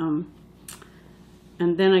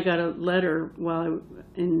 and then I got a letter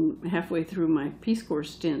halfway through my Peace Corps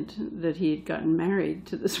stint that he had gotten married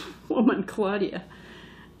to this woman, Claudia.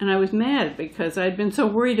 And I was mad because I'd been so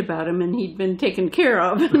worried about him and he'd been taken care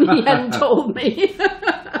of and he hadn't told me.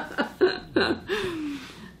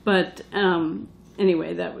 But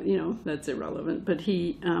anyway, that's irrelevant. But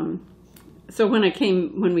so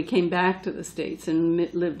when we came back to the States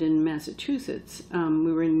and lived in Massachusetts,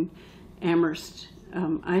 we were in Amherst.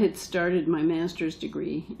 I had started my master's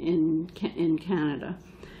degree in Canada,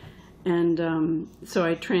 and so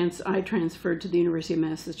I transferred to the University of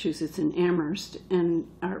Massachusetts in Amherst, and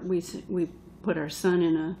we put our son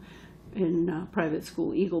in a private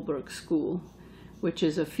school, Eaglebrook School, which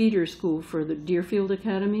is a feeder school for the Deerfield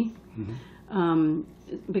Academy,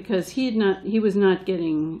 because he was not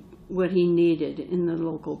getting what he needed in the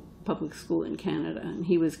local public school in Canada, and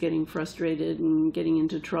he was getting frustrated and getting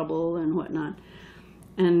into trouble and whatnot.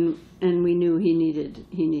 And we knew he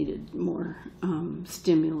needed more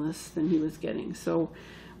stimulus than he was getting. So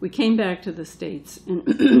we came back to the States,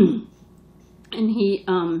 and and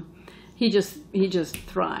he just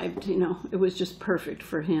thrived. It was just perfect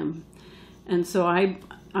for him. And so I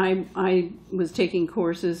was taking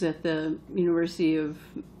courses at the University of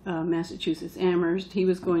Massachusetts Amherst. He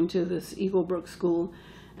was going to this Eaglebrook School,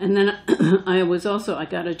 and then I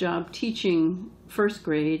got a job teaching first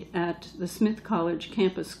grade at the Smith College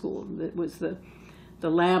campus school. That was the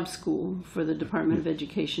lab school for the Department of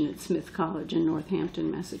Education at Smith College in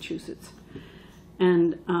Northampton, Massachusetts.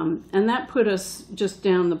 And that put us just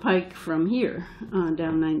down the pike from here,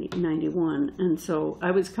 down 91. And so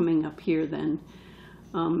I was coming up here then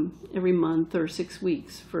every month or 6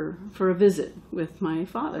 weeks for a visit with my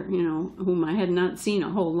father, whom I had not seen a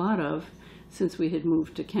whole lot of since we had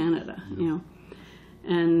moved to Canada,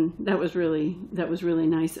 And that was really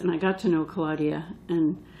nice. And I got to know Claudia,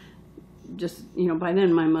 and just, by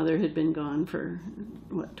then my mother had been gone for,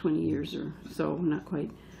 20 years or so, not quite.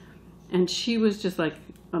 And she was just like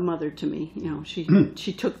a mother to me. She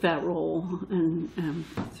took that role and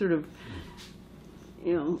sort of,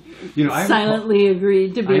 silently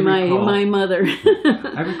agreed to be my mother.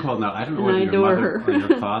 I recall now, I don't know whether your mother or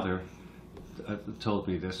your father told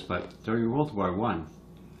me this, but during World War I,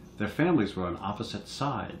 their families were on opposite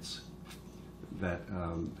sides. That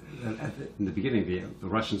in the beginning, the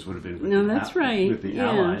Russians would have been with the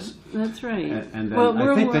Allies. That's right. And then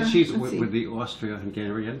I think that she's with the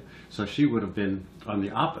Austro-Hungarian, so she would have been on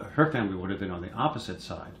her family would have been on the opposite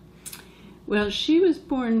side. Well, she was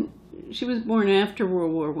born after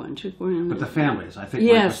World War I. She was born in. But the families, I think.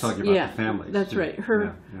 Mike was talking about the families. That's right.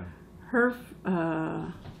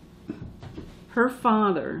 Her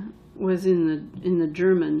father was in the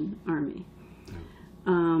German army.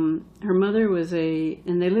 Her mother was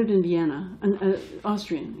and they lived in Vienna,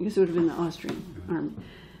 Austrian. I guess it would have been the Austrian army.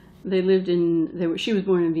 She was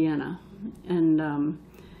born in Vienna, and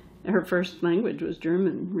her first language was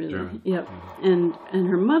German, really. German. Yep. And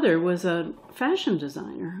her mother was a fashion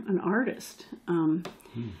designer, an artist.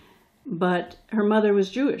 But her mother was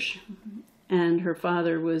Jewish, and her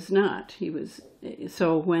father was not.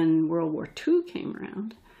 So when World War II came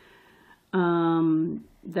around,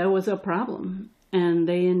 that was a problem, and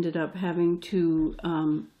they ended up having to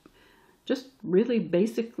just really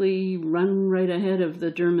basically run right ahead of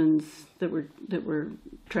the Germans that were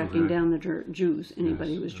tracking down the Jews,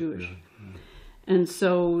 anybody who was Jewish. And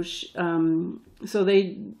so so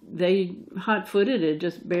they hot-footed it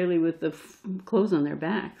just barely with the clothes on their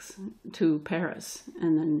backs to Paris,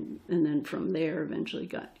 and then from there eventually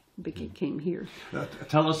came here.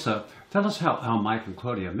 Tell us how Mike and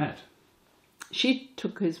Claudia met. She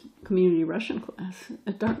took his community Russian class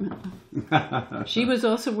at Dartmouth. She was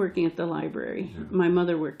also working at the library. Yeah. My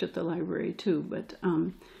mother worked at the library too, but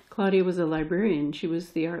Claudia was a librarian. She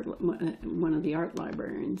was one of the art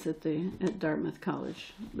librarians at Dartmouth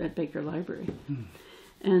College at Baker Library.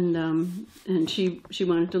 And she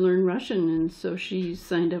wanted to learn Russian, and so she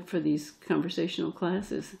signed up for these conversational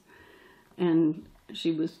classes, and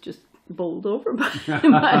she was just bowled over by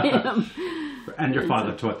him. And your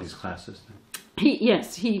father taught these classes?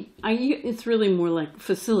 It's really more like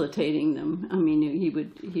facilitating them. I mean, he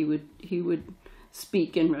would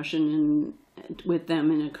speak in Russian with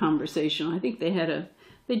them in a conversation. I think they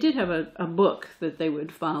did have a book that they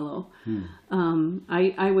would follow.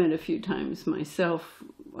 I went a few times myself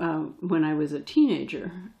when I was a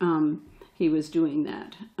teenager. He was doing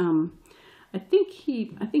that. I think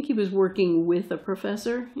he was working with a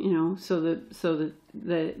professor, so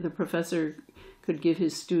that the professor could give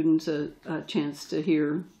his students a chance to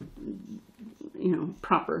hear,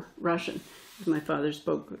 proper Russian. My father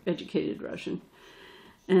spoke educated Russian,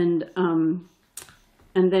 and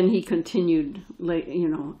then he continued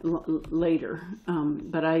later.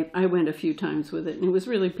 But I went a few times with it, and it was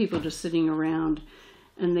really people just sitting around,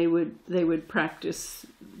 and they would practice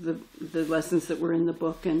the lessons that were in the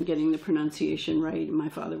book and getting the pronunciation right. And my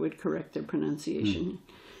father would correct their pronunciation.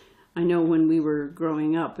 I know when we were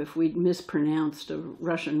growing up, if we'd mispronounced a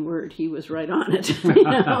Russian word, he was right on it.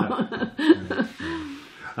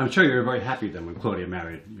 I'm sure you were very happy then when Claudia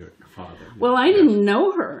married your father. Well, I didn't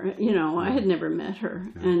know her. I had never met her.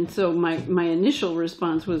 And so my initial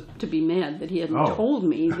response was to be mad that he hadn't told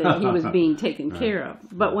me that he was being taken care of.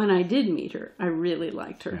 But when I did meet her, I really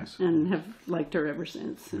liked her and have liked her ever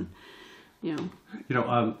since. And,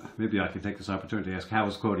 maybe I could take this opportunity to ask, how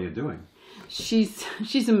is Claudia doing? She's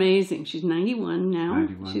amazing. She's 91 now.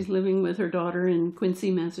 91. She's living with her daughter in Quincy,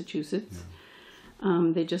 Massachusetts.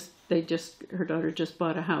 Her daughter just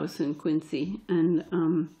bought a house in Quincy, and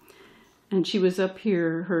she was up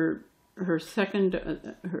here. Her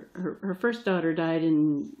first daughter died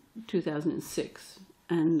in 2006,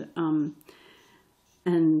 and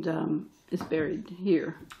is buried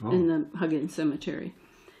here in the Huggins Cemetery.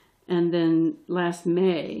 And then last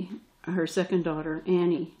May, her second daughter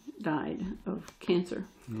Annie died of cancer.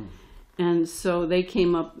 And so they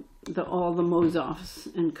came up, all the Mozoffs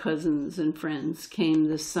and cousins and friends came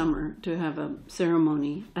this summer to have a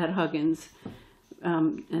ceremony at Huggins,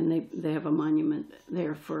 and they have a monument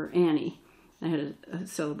there for Annie. They had a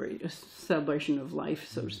celebration of life,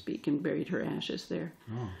 so to speak, and buried her ashes there.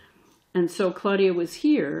 And so Claudia was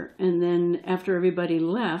here, and then after everybody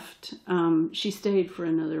left, she stayed for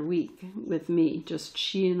another week with me, just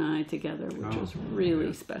she and I together, which was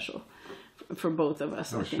really special for both of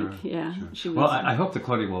us, I think. Sure, yeah. Sure. She was, well, I hope that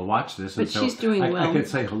Claudia will watch this. But she's doing well. I could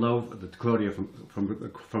say hello to Claudia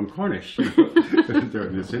from Cornish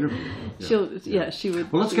during this interview. She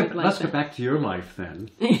would. Well, let's get back to your life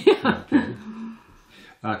then. Okay.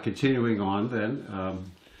 Continuing on then,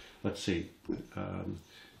 let's see.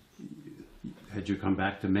 Had you come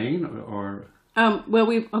back to Maine or? So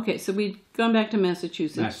we'd gone back to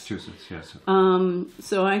Massachusetts. Massachusetts, yes.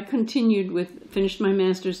 So I finished my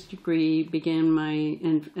master's degree, began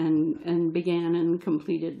and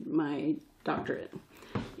completed my doctorate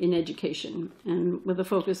in education, and with a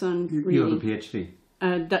focus on reading. You have a PhD?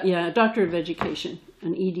 A Doctor of Education,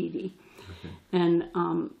 an EDD. Okay. And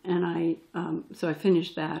so I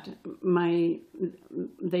finished that. They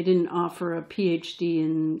didn't offer a PhD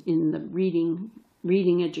in the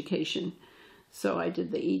reading education, so I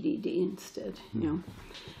did the EDD instead.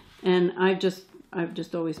 And I've just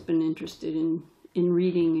always been interested in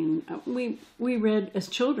reading, and we read as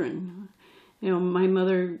children. My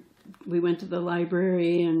mother, we went to the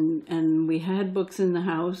library and we had books in the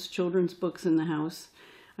house, children's books in the house.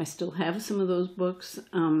 I still have some of those books.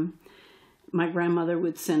 My grandmother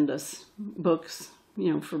would send us books,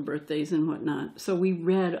 for birthdays and whatnot. So we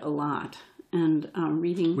read a lot, and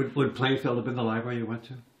reading. Would Plainfield have been the library you went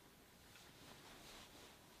to?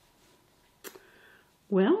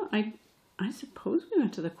 Well, I suppose we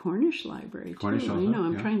went to the Cornish library too. Cornish also,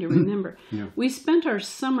 I'm trying to remember. We spent our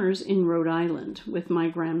summers in Rhode Island with my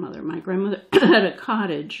grandmother. My grandmother had a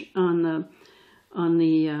cottage on on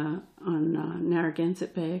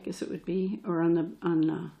Narragansett Bay, I guess it would be, or on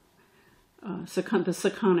the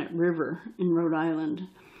Sakonnet River in Rhode Island,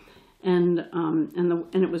 and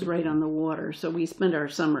it was right on the water. So we spent our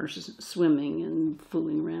summers swimming and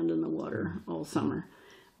fooling around in the water all summer.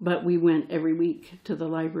 But we went every week to the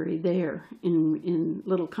library there in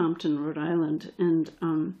Little Compton, Rhode Island, and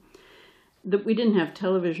we didn't have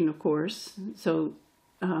television, of course. So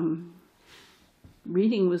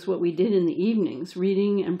reading was what we did in the evenings,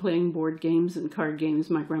 reading and playing board games and card games.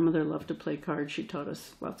 My grandmother loved to play cards. She taught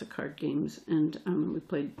us lots of card games, and we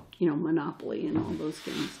played, Monopoly and all those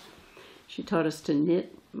games. She taught us to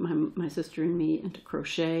knit, my sister and me, and to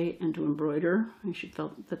crochet and to embroider. And she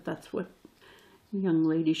felt that that's what young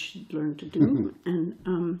ladies should learn to do.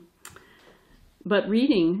 And but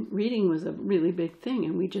reading was a really big thing,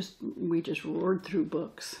 and we just roared through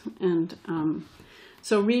books. And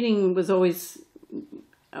so reading was always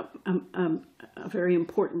a very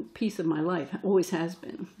important piece of my life, always has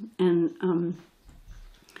been. And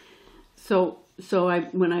so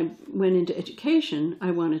when I went into education,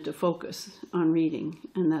 I wanted to focus on reading,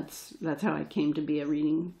 and that's how I came to be a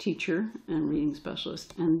reading teacher and reading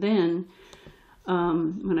specialist. And then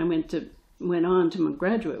when I went on to my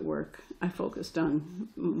graduate work, I focused on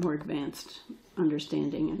more advanced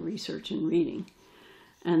understanding and research in reading,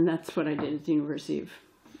 and that's what I did at the University of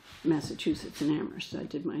Massachusetts in Amherst. I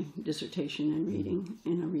did my dissertation in reading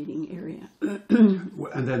in a reading area.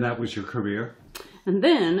 And then that was your career? And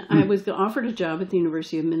then I was offered a job at the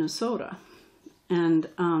University of Minnesota, and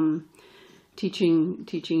teaching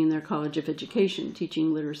in their College of Education,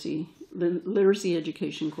 teaching literacy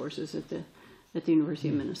education courses at the University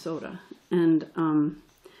of Minnesota. And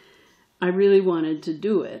I really wanted to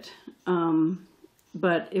do it,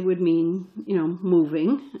 but it would mean,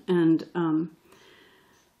 moving. And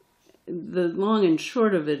the long and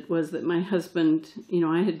short of it was that my husband,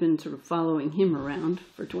 I had been sort of following him around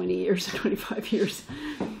for 20 years, 25 years,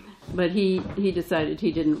 but he decided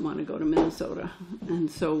he didn't want to go to Minnesota.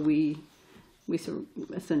 And so we sort of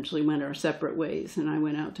essentially went our separate ways, and I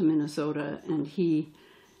went out to Minnesota, and he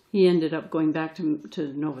ended up going back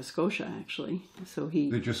to Nova Scotia, actually. So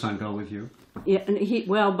Did your son go with you? Yeah, and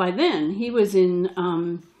by then he was in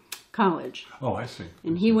college. Oh, I see.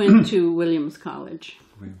 And he went to Williams College.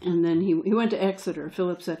 And then he went to Exeter,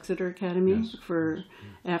 Phillips Exeter Academy. Yes.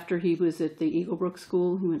 After he was at the Eaglebrook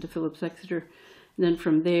School, he went to Phillips Exeter. And then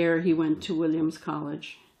from there he went to Williams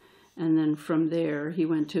College. And then from there he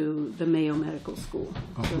went to the Mayo Medical School.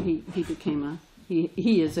 Oh. So he became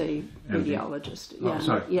he is a radiologist. Oh,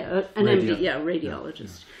 sorry. Yeah, an MD,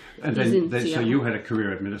 radiologist. Yeah. And then so you had a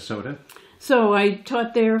career at Minnesota? So I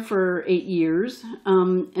taught there for 8 years,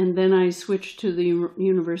 and then I switched to the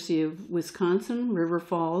University of Wisconsin, River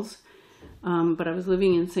Falls. But I was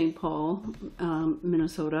living in St. Paul,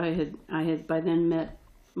 Minnesota. I had by then met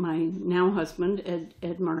my now husband,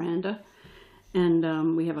 Ed Miranda,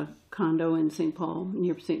 and we have a condo in St. Paul,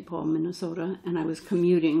 near St. Paul, Minnesota. And I was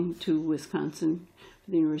commuting to Wisconsin,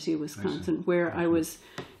 the University of Wisconsin, where I was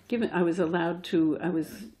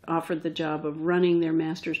offered the job of running their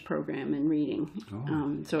master's program in reading.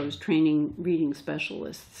 Oh. So I was training reading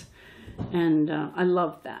specialists, and I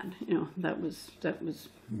loved that. That was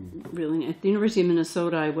really, at the University of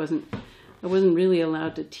Minnesota. I wasn't really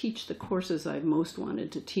allowed to teach the courses I most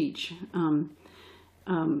wanted to teach,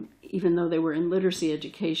 even though they were in literacy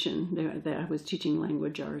education. I was teaching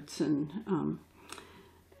language arts and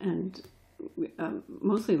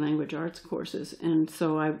mostly language arts courses, and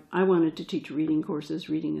so I wanted to teach reading courses,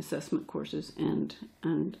 reading assessment courses, and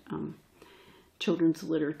children's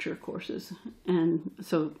literature courses. And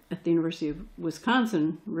so at the University of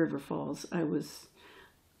Wisconsin, River Falls, I was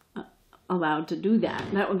allowed to do that.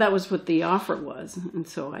 That was what the offer was, and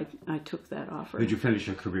so I took that offer. Did you finish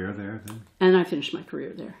your career there then? And I finished my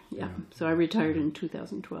career there, yeah. So I retired in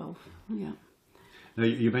 2012, yeah. Now,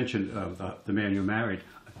 you mentioned the man you married.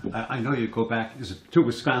 I know you go back, is it to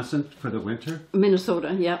Wisconsin for the winter?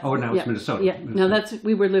 Minnesota, yeah. Oh, now it's Minnesota. Yeah, Minnesota. no,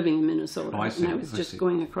 we were living in Minnesota. Oh, I see. And I was just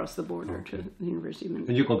going across the border to the University of Minnesota.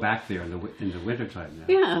 And you go back there in the wintertime now?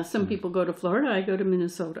 Yeah, some people go to Florida, I go to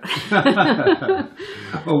Minnesota.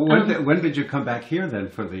 Well, when did you come back here then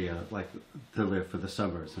for the, to live for the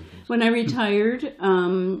summers? When I retired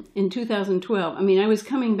in 2012, I was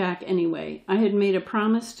coming back anyway. I had made a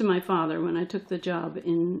promise to my father when I took the job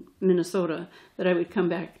in Minnesota that I would come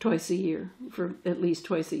back at least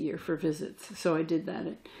twice a year for visits. So I did that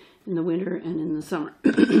in the winter and in the summer.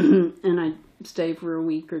 And I'd stay for a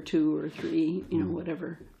week or 2 or 3,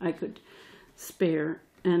 whatever I could spare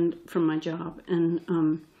and from my job. And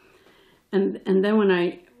then when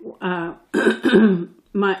I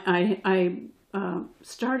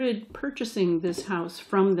started purchasing this house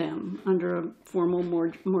from them under a formal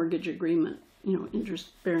mortgage agreement,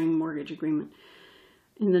 interest-bearing mortgage agreement.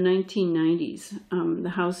 In the 1990s, the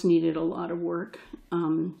house needed a lot of work,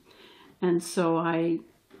 and so I,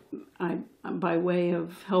 by way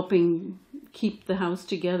of helping keep the house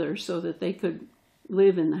together so that they could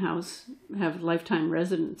live in the house, have lifetime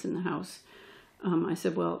residence in the house, I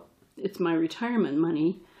said, well, it's my retirement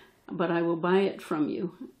money, but I will buy it from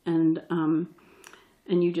you, and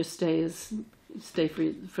you just stay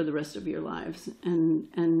for the rest of your lives.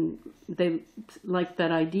 And they liked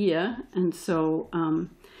that idea, and so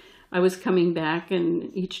I was coming back,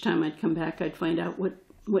 and each time I'd come back, I'd find out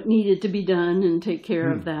what needed to be done and take care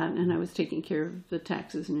of that, and I was taking care of the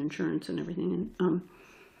taxes and insurance and everything.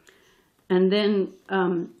 And then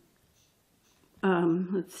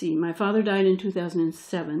let's see, my father died in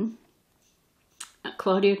 2007.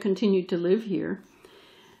 Claudia continued to live here,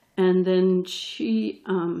 and then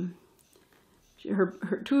her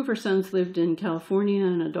two of her sons lived in California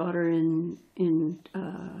and a daughter in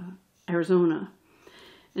Arizona,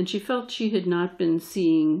 and she felt she had not been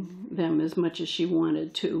seeing them as much as she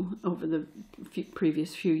wanted to over the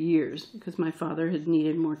previous few years, because my father had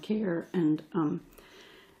needed more care, and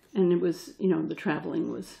it was, the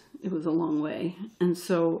traveling was a long way, and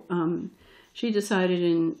so she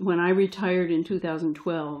decided when I retired in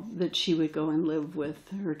 2012 that she would go and live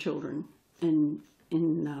with her children in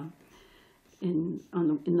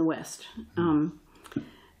the West,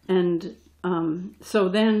 so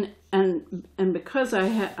then and because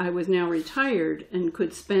I was now retired and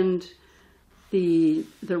could spend the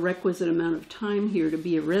requisite amount of time here to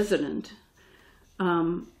be a resident,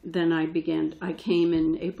 then I came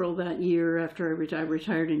in April that year after I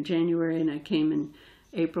retired in January, and I came in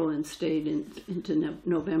April and stayed into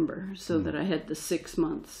November, so that I had the 6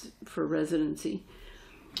 months for residency.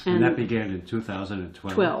 And that began in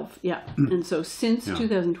 2012? 12, yeah. And so since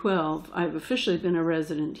 2012, I've officially been a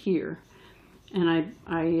resident here, and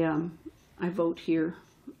I vote here.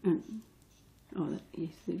 And he's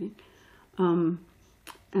leaving.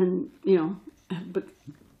 And have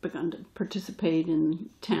begun to participate in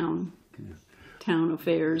town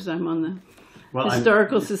affairs. I'm on the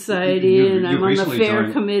Historical Society, and I'm on the Fair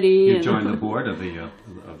Committee. You joined the board of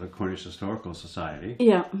the Cornish Historical Society.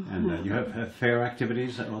 Yeah. And you have fair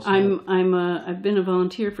activities also? I've been a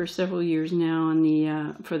volunteer for several years now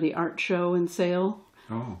for the art show and sale.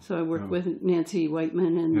 Oh. So I work with Nancy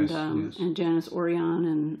Whiteman and Janice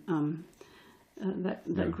Orion and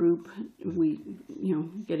that group. We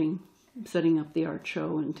setting up the art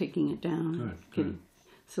show and taking it down. Good.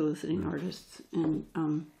 Soliciting artists, and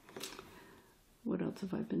what else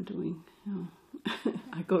have I been doing?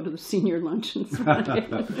 I go to the senior luncheons.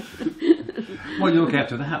 Well, you look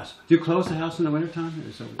after the house. Do you close the house in the wintertime?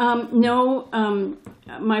 No.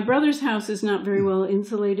 My brother's house is not very well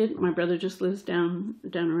insulated. My brother just lives down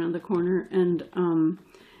around the corner, and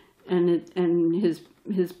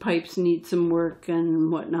his pipes need some work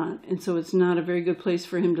and whatnot, and so it's not a very good place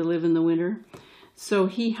for him to live in the winter. So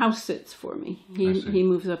he house sits for me. He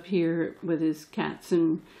moves up here with his cats,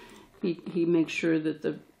 and he makes sure that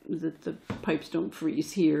the pipes don't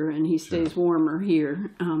freeze here, and he stays warmer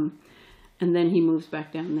here. And then he moves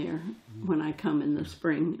back down there when I come in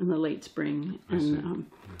the late spring, and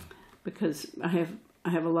because I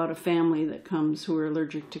have a lot of family that comes who are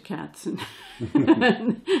allergic to cats, and,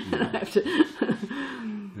 and I have to.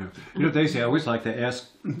 Yeah. Daisy, I always like to ask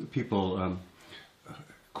people,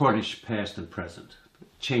 Cornish past and present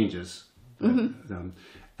changes, and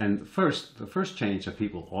the first change that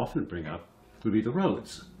people often bring up would be the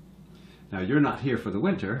roads. Now, you're not here for the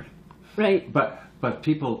winter, right? But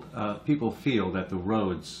people feel that the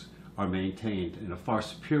roads are maintained in a far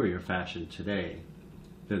superior fashion today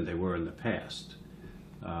than they were in the past.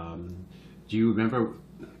 Do you remember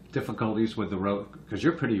difficulties with the road? Because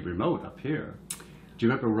you're pretty remote up here. Do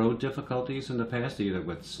you remember road difficulties in the past, either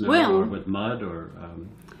with snow or with mud or?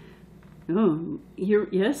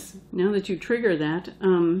 Yes. Now that you trigger that,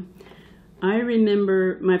 I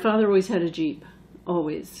remember my father always had a Jeep.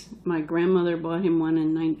 Always. My grandmother bought him one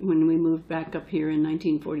when we moved back up here in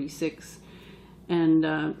 1946,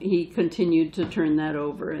 and he continued to turn that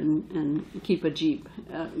over and keep a Jeep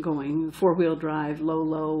going, 4-wheel drive,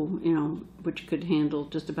 low, which could handle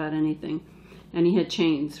just about anything, and he had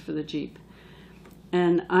chains for the Jeep.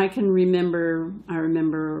 And I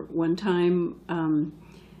remember one time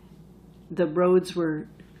the roads were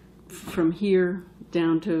from here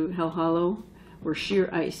down to Hell Hollow were sheer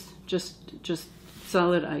ice, just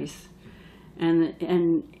solid ice,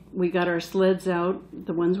 and we got our sleds out,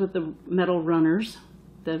 the ones with the metal runners,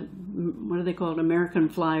 what are they called, American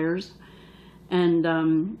Flyers,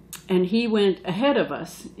 and he went ahead of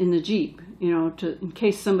us in the Jeep, you know, in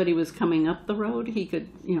case somebody was coming up the road, he could,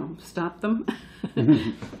 you know, stop them.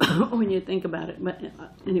 When you think about it. But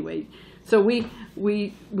anyway, so we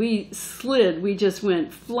slid. We just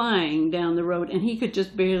went flying down the road, and he could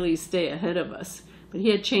just barely stay ahead of us. But he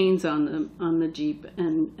had chains on the Jeep,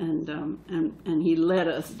 and he led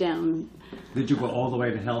us down. Did you go all the way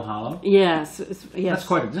to Hell Hollow? Yes, yes. That's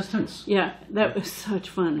quite a distance. Yeah, that was such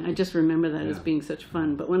fun. I just remember that as being such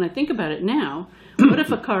fun. But when I think about it now, what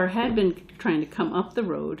if a car had been trying to come up the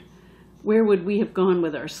road? Where would we have gone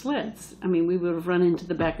with our sleds? I mean, we would have run into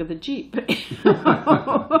the back of the Jeep.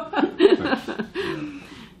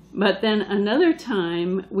 But then another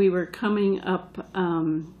time, we were coming up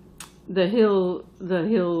the hill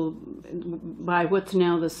by what's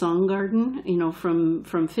now the Song Garden, you know, from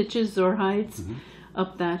Fitch's Zorhides,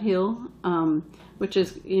 up that hill, which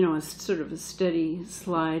is, you know, a sort of a steady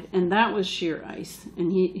slide, and that was sheer ice.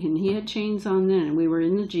 And he had chains on then, and we were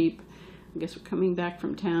in the Jeep. I guess we're coming back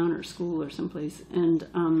from town or school or someplace, and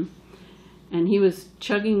he was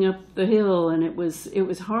chugging up the hill, and it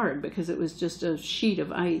was hard because it was just a sheet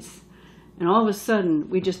of ice, and all of a sudden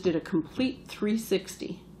we just did a complete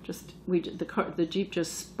 360. The Jeep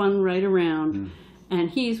just spun right around, and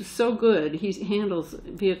he's so good. He handles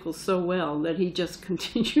vehicles so well that he just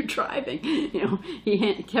continued driving. You know,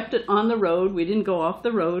 he kept it on the road. We didn't go off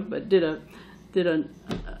the road, but did a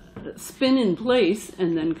spin in place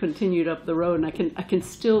and then continued up the road, and I can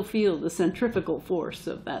still feel the centrifugal force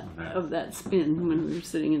of that spin when we were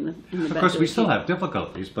sitting in the back. Of course, we still have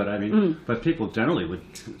difficulties, but I mean, but people generally would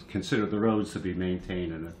consider the roads to be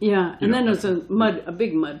maintained. And then there's a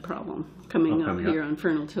big mud problem coming up here on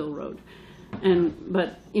Fernald Hill Road,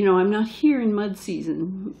 but you know, I'm not here in mud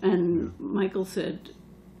season, and Michael said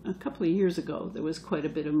a couple of years ago there was quite a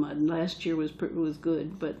bit of mud. Last year was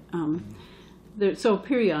good, but. So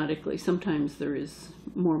periodically, sometimes there is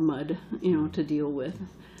more mud, you know, to deal with.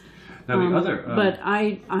 Now the other, but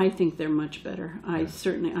I think they're much better. I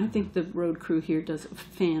think the road crew here does a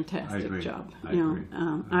fantastic job.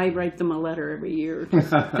 I write them a letter every year, just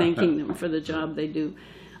thanking them for the job they do.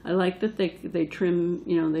 I like that they trim,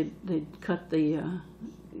 you know, they cut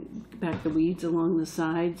back the weeds along the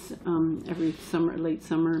sides every summer, late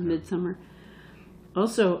summer, midsummer.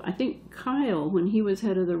 Also, I think Kyle, when he was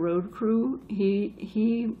head of the road crew,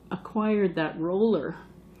 he acquired that roller,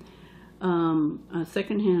 a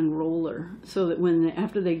secondhand roller, so that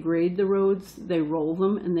after they grade the roads, they roll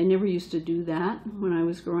them, and they never used to do that when I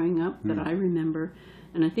was growing up, that I remember,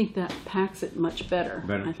 and I think that packs it much better.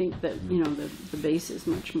 I think that, you know, the base is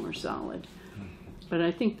much more solid. But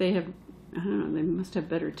I think they have, I don't know, they must have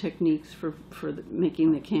better techniques for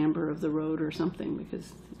making the camber of the road or something,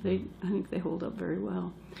 because I think they hold up very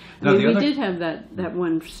well. I mean, we did have that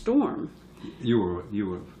one storm. You were.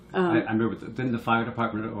 I remember. Didn't the fire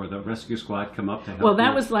department or the rescue squad come up to help? Well,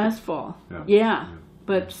 that was last fall. Yeah.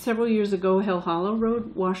 But several years ago, Hell Hollow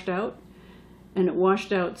Road washed out, and it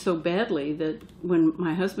washed out so badly that when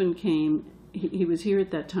my husband came, he was here at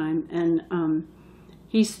that time, and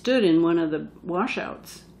he stood in one of the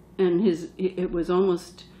washouts, and he was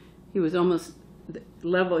almost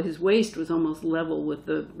level. His waist was almost level with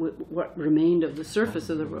what remained of the surface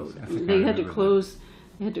of the road. They had to close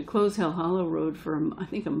Hell Hollow Road for I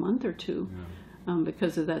think a month or two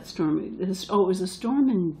because of that storm. It was a storm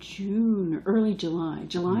in June, early July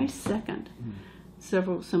 2nd,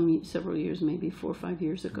 several years, maybe 4 or 5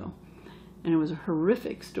 years ago, and it was a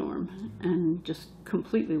horrific storm and just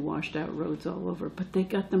completely washed out roads all over. But they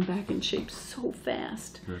got them back in shape so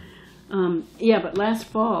fast. But last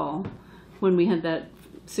fall, when we had that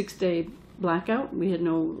 6-day blackout, we had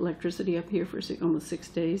no electricity up here for almost 6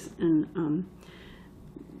 days, and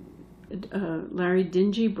Larry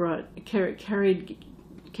Dingy carried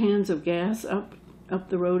cans of gas up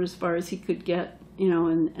the road as far as he could get, you know,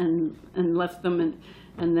 and left them,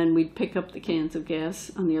 and then we'd pick up the cans of gas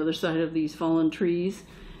on the other side of these fallen trees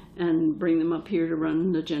and bring them up here to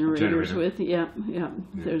run the generators with.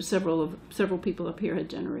 There's several people up here had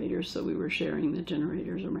generators, so we were sharing the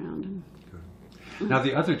generators around. Now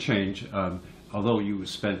the other change, although you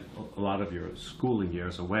spent a lot of your schooling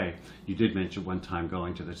years away, you did mention one time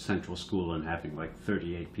going to the central school and having like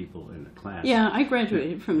 38 people in a class. Yeah, I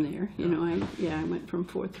graduated from there. You know, I went from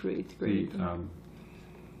 4th through 8th grade.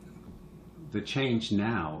 The change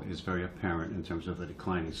now is very apparent in terms of the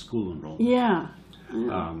declining school enrollment. Yeah.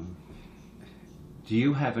 Do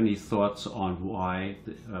you have any thoughts on why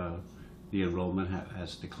the enrollment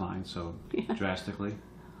has declined so drastically?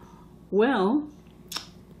 Well,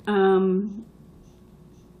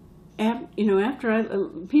 after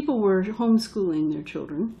people were homeschooling their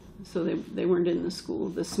children, so they weren't in the school.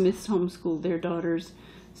 The Smiths homeschooled their daughters.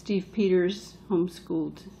 Steve Peters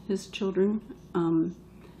homeschooled his children.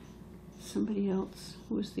 Somebody else,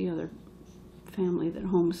 who was the other family that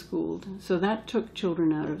homeschooled? So that took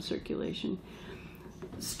children out of circulation.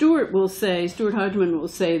 Stuart Hodgman will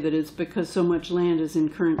say that it's because so much land is in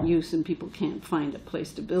current use and people can't find a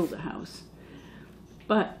place to build a house.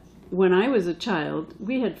 But when I was a child,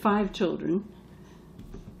 we had 5 children.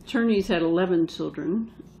 Turney's had 11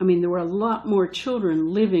 children. I mean, there were a lot more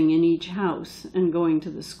children living in each house and going to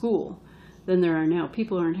the school than there are now.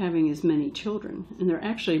 People aren't having as many children. And there are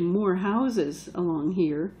actually more houses along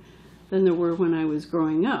here than there were when I was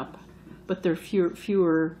growing up. But there are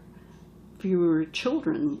fewer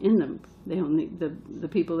children in them. They only, the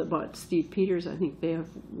people that bought Steve Peters, I think they have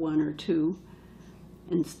 1 or 2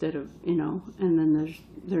 instead of, and then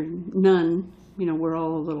there's none, we're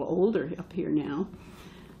all a little older up here now.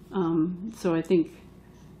 So I think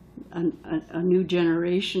a new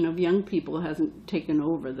generation of young people hasn't taken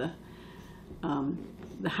over the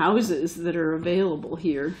houses that are available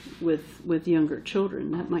here with younger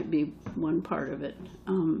children. That might be one part of it.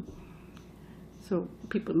 So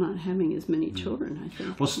people not having as many children, I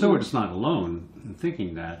think. Well, Stuart is not alone in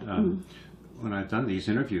thinking that. When I've done these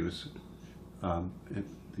interviews,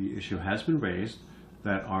 the issue has been raised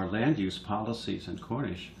that our land use policies in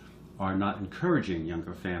Cornish are not encouraging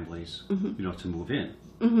younger families, to move in.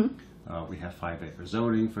 We have 5-acre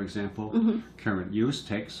zoning, for example. Current use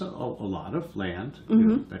takes a lot of land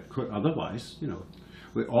that could otherwise,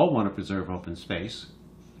 we all want to preserve open space,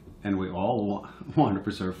 and we all want to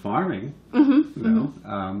preserve farming.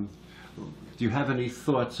 Do you have any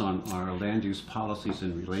thoughts on our land use policies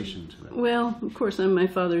in relation to it? Well, of course, I'm my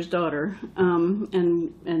father's daughter,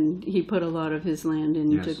 and he put a lot of his land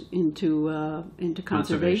into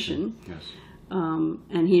conservation. Yes.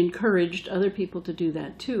 And he encouraged other people to do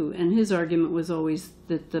that too. And his argument was always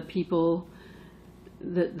that the people,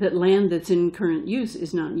 that land that's in current use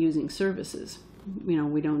is not using services. We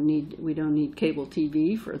don't need cable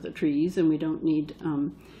TV for the trees, and we don't need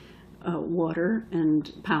water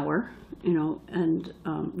and power, and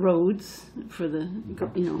roads for the,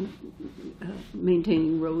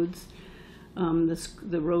 maintaining roads.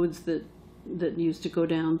 The roads that used to go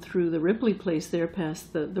down through the Ripley place there,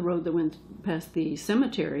 past the road that went past the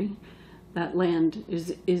cemetery, that land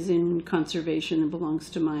is in conservation and belongs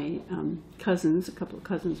to my cousins, a couple of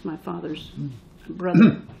cousins, my father's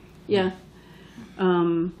brother. Yeah.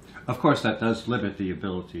 Of course, that does limit the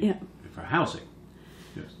ability for housing.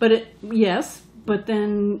 Yes. But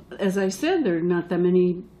then, as I said, there are not that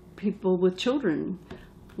many people with children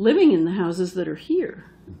living in the houses that are here.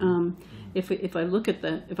 If I look at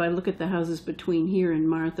the houses between here and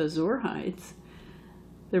Martha Zorheids,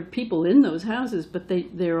 there are people in those houses, but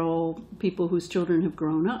they're all people whose children have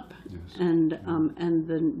grown up, and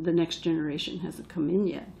the next generation hasn't come in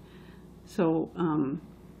yet. So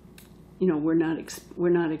we're not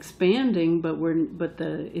expanding, but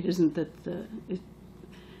it isn't that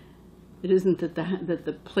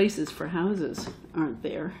the places for houses aren't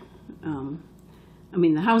there.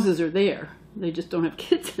 The houses are there. They just don't have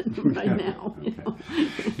kids in them right now.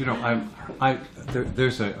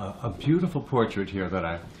 There's a beautiful portrait here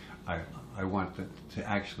that I want to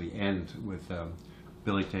actually end with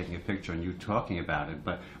Billy taking a picture and you talking about it.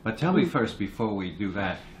 But tell me first, before we do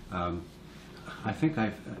that, I think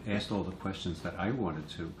I've asked all the questions that I wanted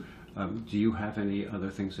to. Do you have any other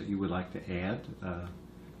things that you would like to add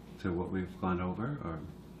to what we've gone over? Or?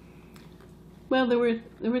 Well, there were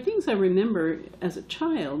things I remember as a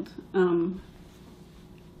child.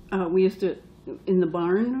 We used to, in the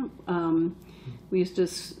barn, we used to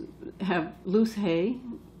have loose hay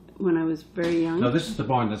when I was very young. No, this is the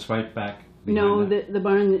barn that's right back behind. No, the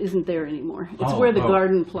barn isn't there anymore. It's where the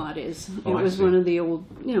garden plot is. It was one of the old,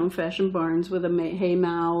 fashioned barns with a hay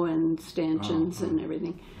mow and stanchions and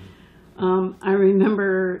everything. I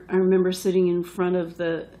remember sitting in front of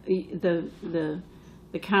the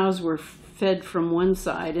cows were fed from one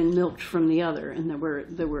side and milked from the other, and there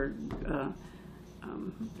were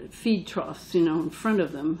feed troughs, in front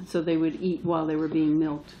of them, so they would eat while they were being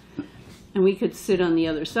milked, and we could sit on the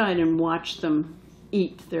other side and watch them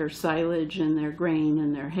eat their silage and their grain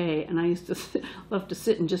and their hay. And I used to love to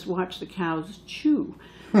sit and just watch the cows chew.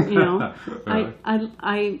 Really?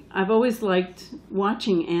 I've always liked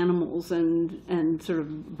watching animals and sort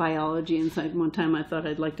of biology. And one time I thought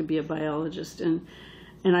I'd like to be a biologist, and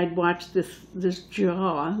I'd watch this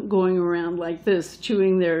jaw going around like this,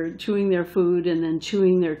 chewing their food and then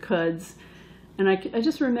chewing their cuds. And I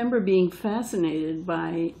just remember being fascinated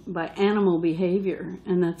by animal behavior,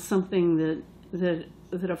 and that's something that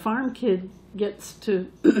a farm kid gets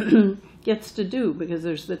to gets to do, because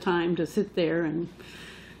there's the time to sit there and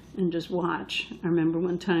just watch. I remember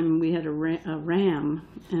one time we had a ram,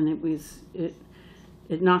 and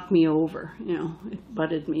it knocked me over. You know, it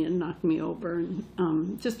butted me and knocked me over,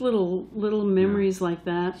 and just little memories like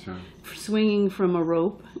that. Sure. Swinging from a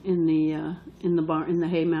rope in the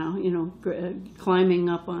hay mow. You know, climbing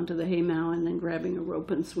up onto the hay mow and then grabbing a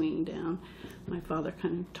rope and swinging down. My father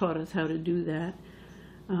kind of taught us how to do that.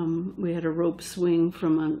 We had a rope swing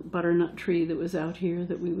from a butternut tree that was out here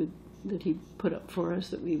that he put up for us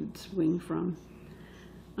that we would swing from.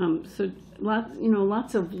 So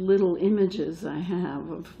lots of little images I have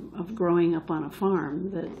of growing up on a farm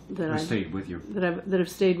that stayed with you, that have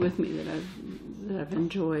stayed with me, that I've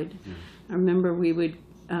enjoyed. Yeah. I remember we would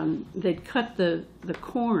they'd cut the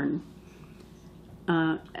corn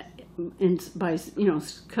and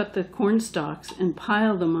cut the corn stalks and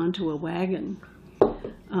pile them onto a wagon.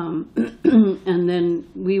 And then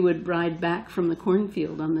we would ride back from the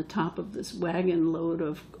cornfield on the top of this wagon load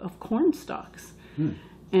of corn stalks.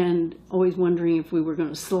 And always wondering if we were going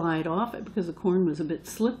to slide off it, because the corn was a bit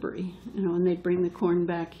slippery, you know. And they'd bring the corn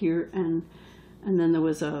back here, and then there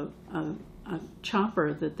was a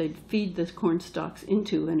chopper that they'd feed the corn stalks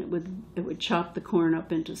into, and it would chop the corn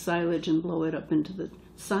up into silage and blow it up into the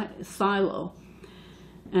silo.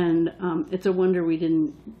 And it's a wonder we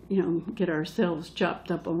didn't, get ourselves chopped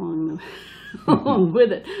up along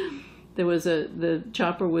with it. There was the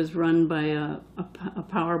chopper was run by a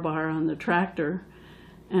power bar on the tractor.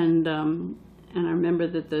 And I remember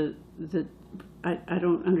that I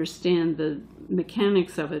don't understand the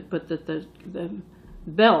mechanics of it, but that the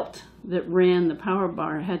belt that ran the power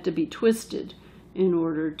bar had to be twisted in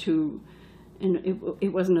order to, and it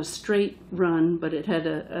wasn't a straight run, but it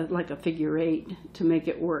had like a figure eight to make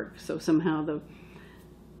it work. So somehow the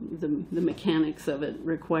mechanics of it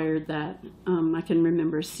required that. I can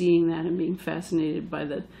remember seeing that and being fascinated by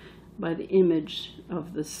the image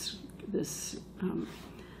of this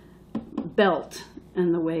belt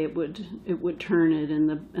and the way it would turn it, and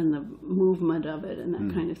the movement of it, and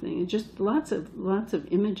that kind of thing. And just lots of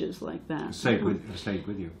images like that. Stayed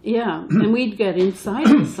with you. Yeah, and we'd get inside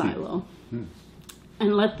the silo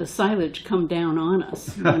and let the silage come down on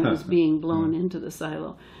us when it was being blown into the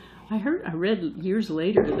silo. I read years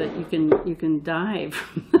later that you can die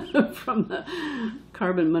from the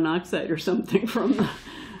carbon monoxide or something from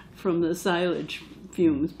the silage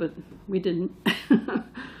fumes, but we didn't.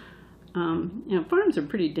 Farms are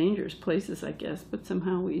pretty dangerous places, I guess, but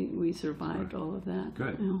somehow we survived all of that.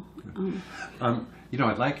 Good.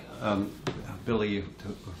 I'd like Billy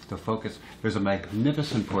to focus. There's a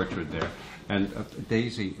magnificent portrait there, and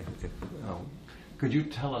Daisy, could you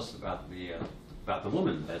tell us about the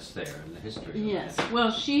woman that's there and the history? Yes.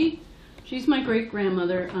 Well, she's my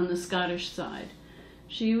great-grandmother on the Scottish side.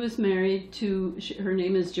 She was married to. Her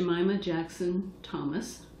name is Jemima Jackson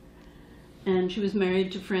Thomas. And she was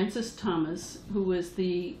married to Francis Thomas, who was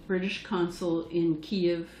the British consul in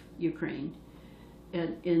Kiev, Ukraine,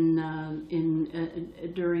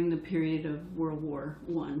 during the period of World War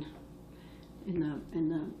I, in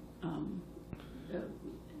the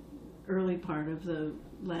early part of the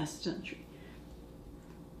last century.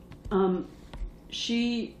 I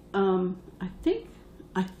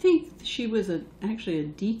think she was actually a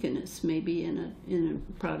deaconess, maybe in a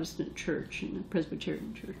Protestant church, in a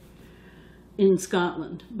Presbyterian church in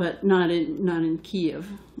Scotland, but not in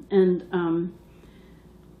Kiev. And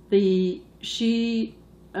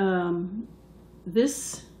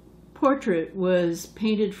this portrait was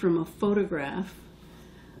painted from a photograph.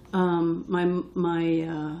 My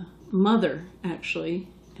mother actually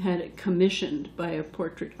had it commissioned by a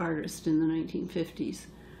portrait artist in the 1950s.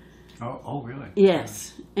 Oh, really?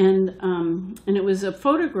 Yes, and it was a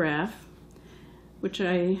photograph, which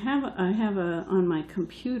I have on my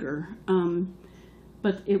computer,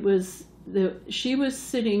 but it was she was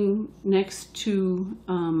sitting next to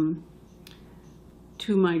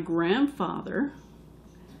my grandfather,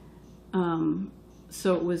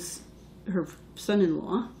 so it was her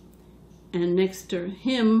son-in-law, and next to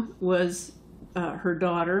him was her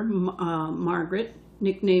daughter Margaret,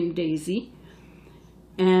 nicknamed Daisy,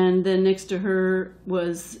 and then next to her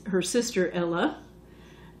was her sister Ella,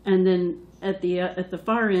 and then at the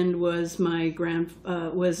far end was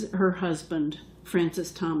was her husband,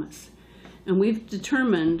 Francis Thomas. And we've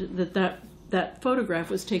determined that photograph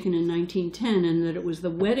was taken in 1910, and that it was the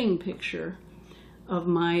wedding picture of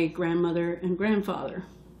my grandmother and grandfather,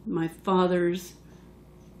 my father's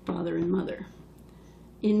father and mother,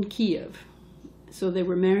 in Kiev. So they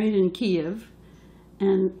were married in Kiev,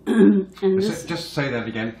 and and this, Just say that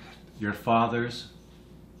again. Your father's.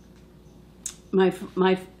 my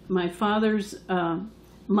father's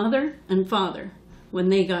mother and father when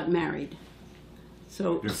they got married.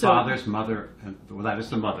 So Your father's mother, and well, that is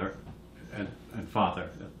the mother, and father.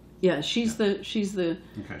 Yeah, she's the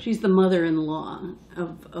mother-in-law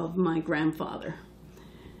of my grandfather,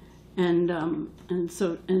 and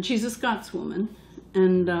she's a Scotswoman,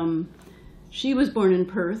 and she was born in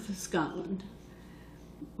Perth, Scotland.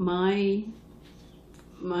 Her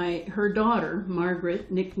daughter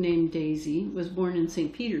Margaret, nicknamed Daisy, was born in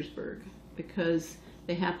St. Petersburg because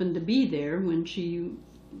they happened to be there when she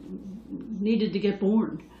needed to get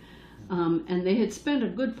born. And they had spent a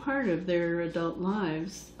good part of their adult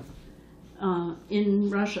lives in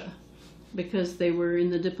Russia because they were in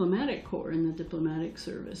the diplomatic corps, in the diplomatic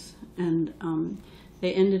service. And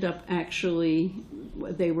they ended up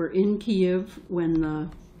they were in Kiev when the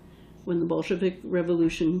Bolshevik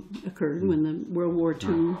Revolution occurred, when the World War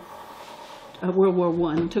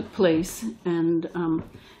I took place, and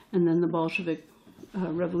then the Bolshevik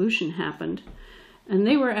Revolution happened. And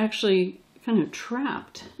they were actually kind of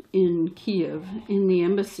trapped in Kiev, in the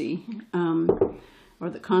embassy, or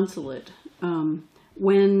the consulate,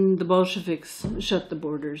 when the Bolsheviks shut the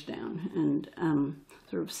borders down and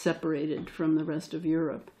sort of separated from the rest of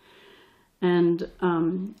Europe. And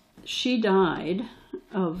she died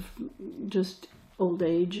of just old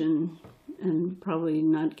age and probably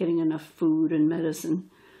not getting enough food and medicine.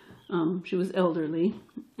 She was elderly,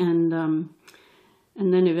 and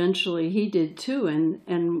then eventually he did too.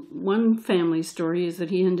 And one family story is that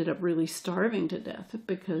he ended up really starving to death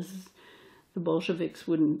because the Bolsheviks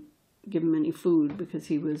wouldn't give him any food because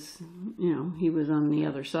he was on the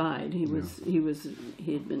other side. He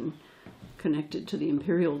had been connected to the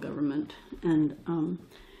imperial government, and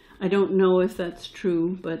I don't know if that's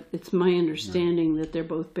true, but it's my understanding that they're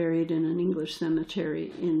both buried in an English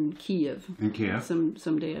cemetery in Kiev. In Kiev?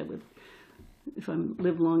 Someday I would, if I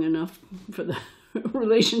live long enough for the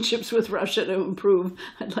relationships with Russia to improve,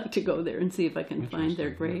 I'd like to go there and see if I can find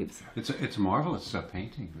their graves. It's marvelous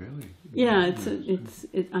painting, really. Yeah, I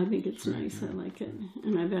think it's nice. I like it,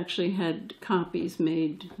 and I've actually had copies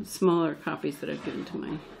made, smaller copies that I've given to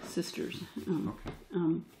my sisters.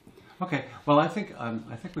 Okay. Well, I think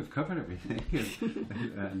we've covered everything,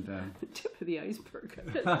 and tip of the iceberg.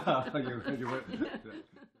 you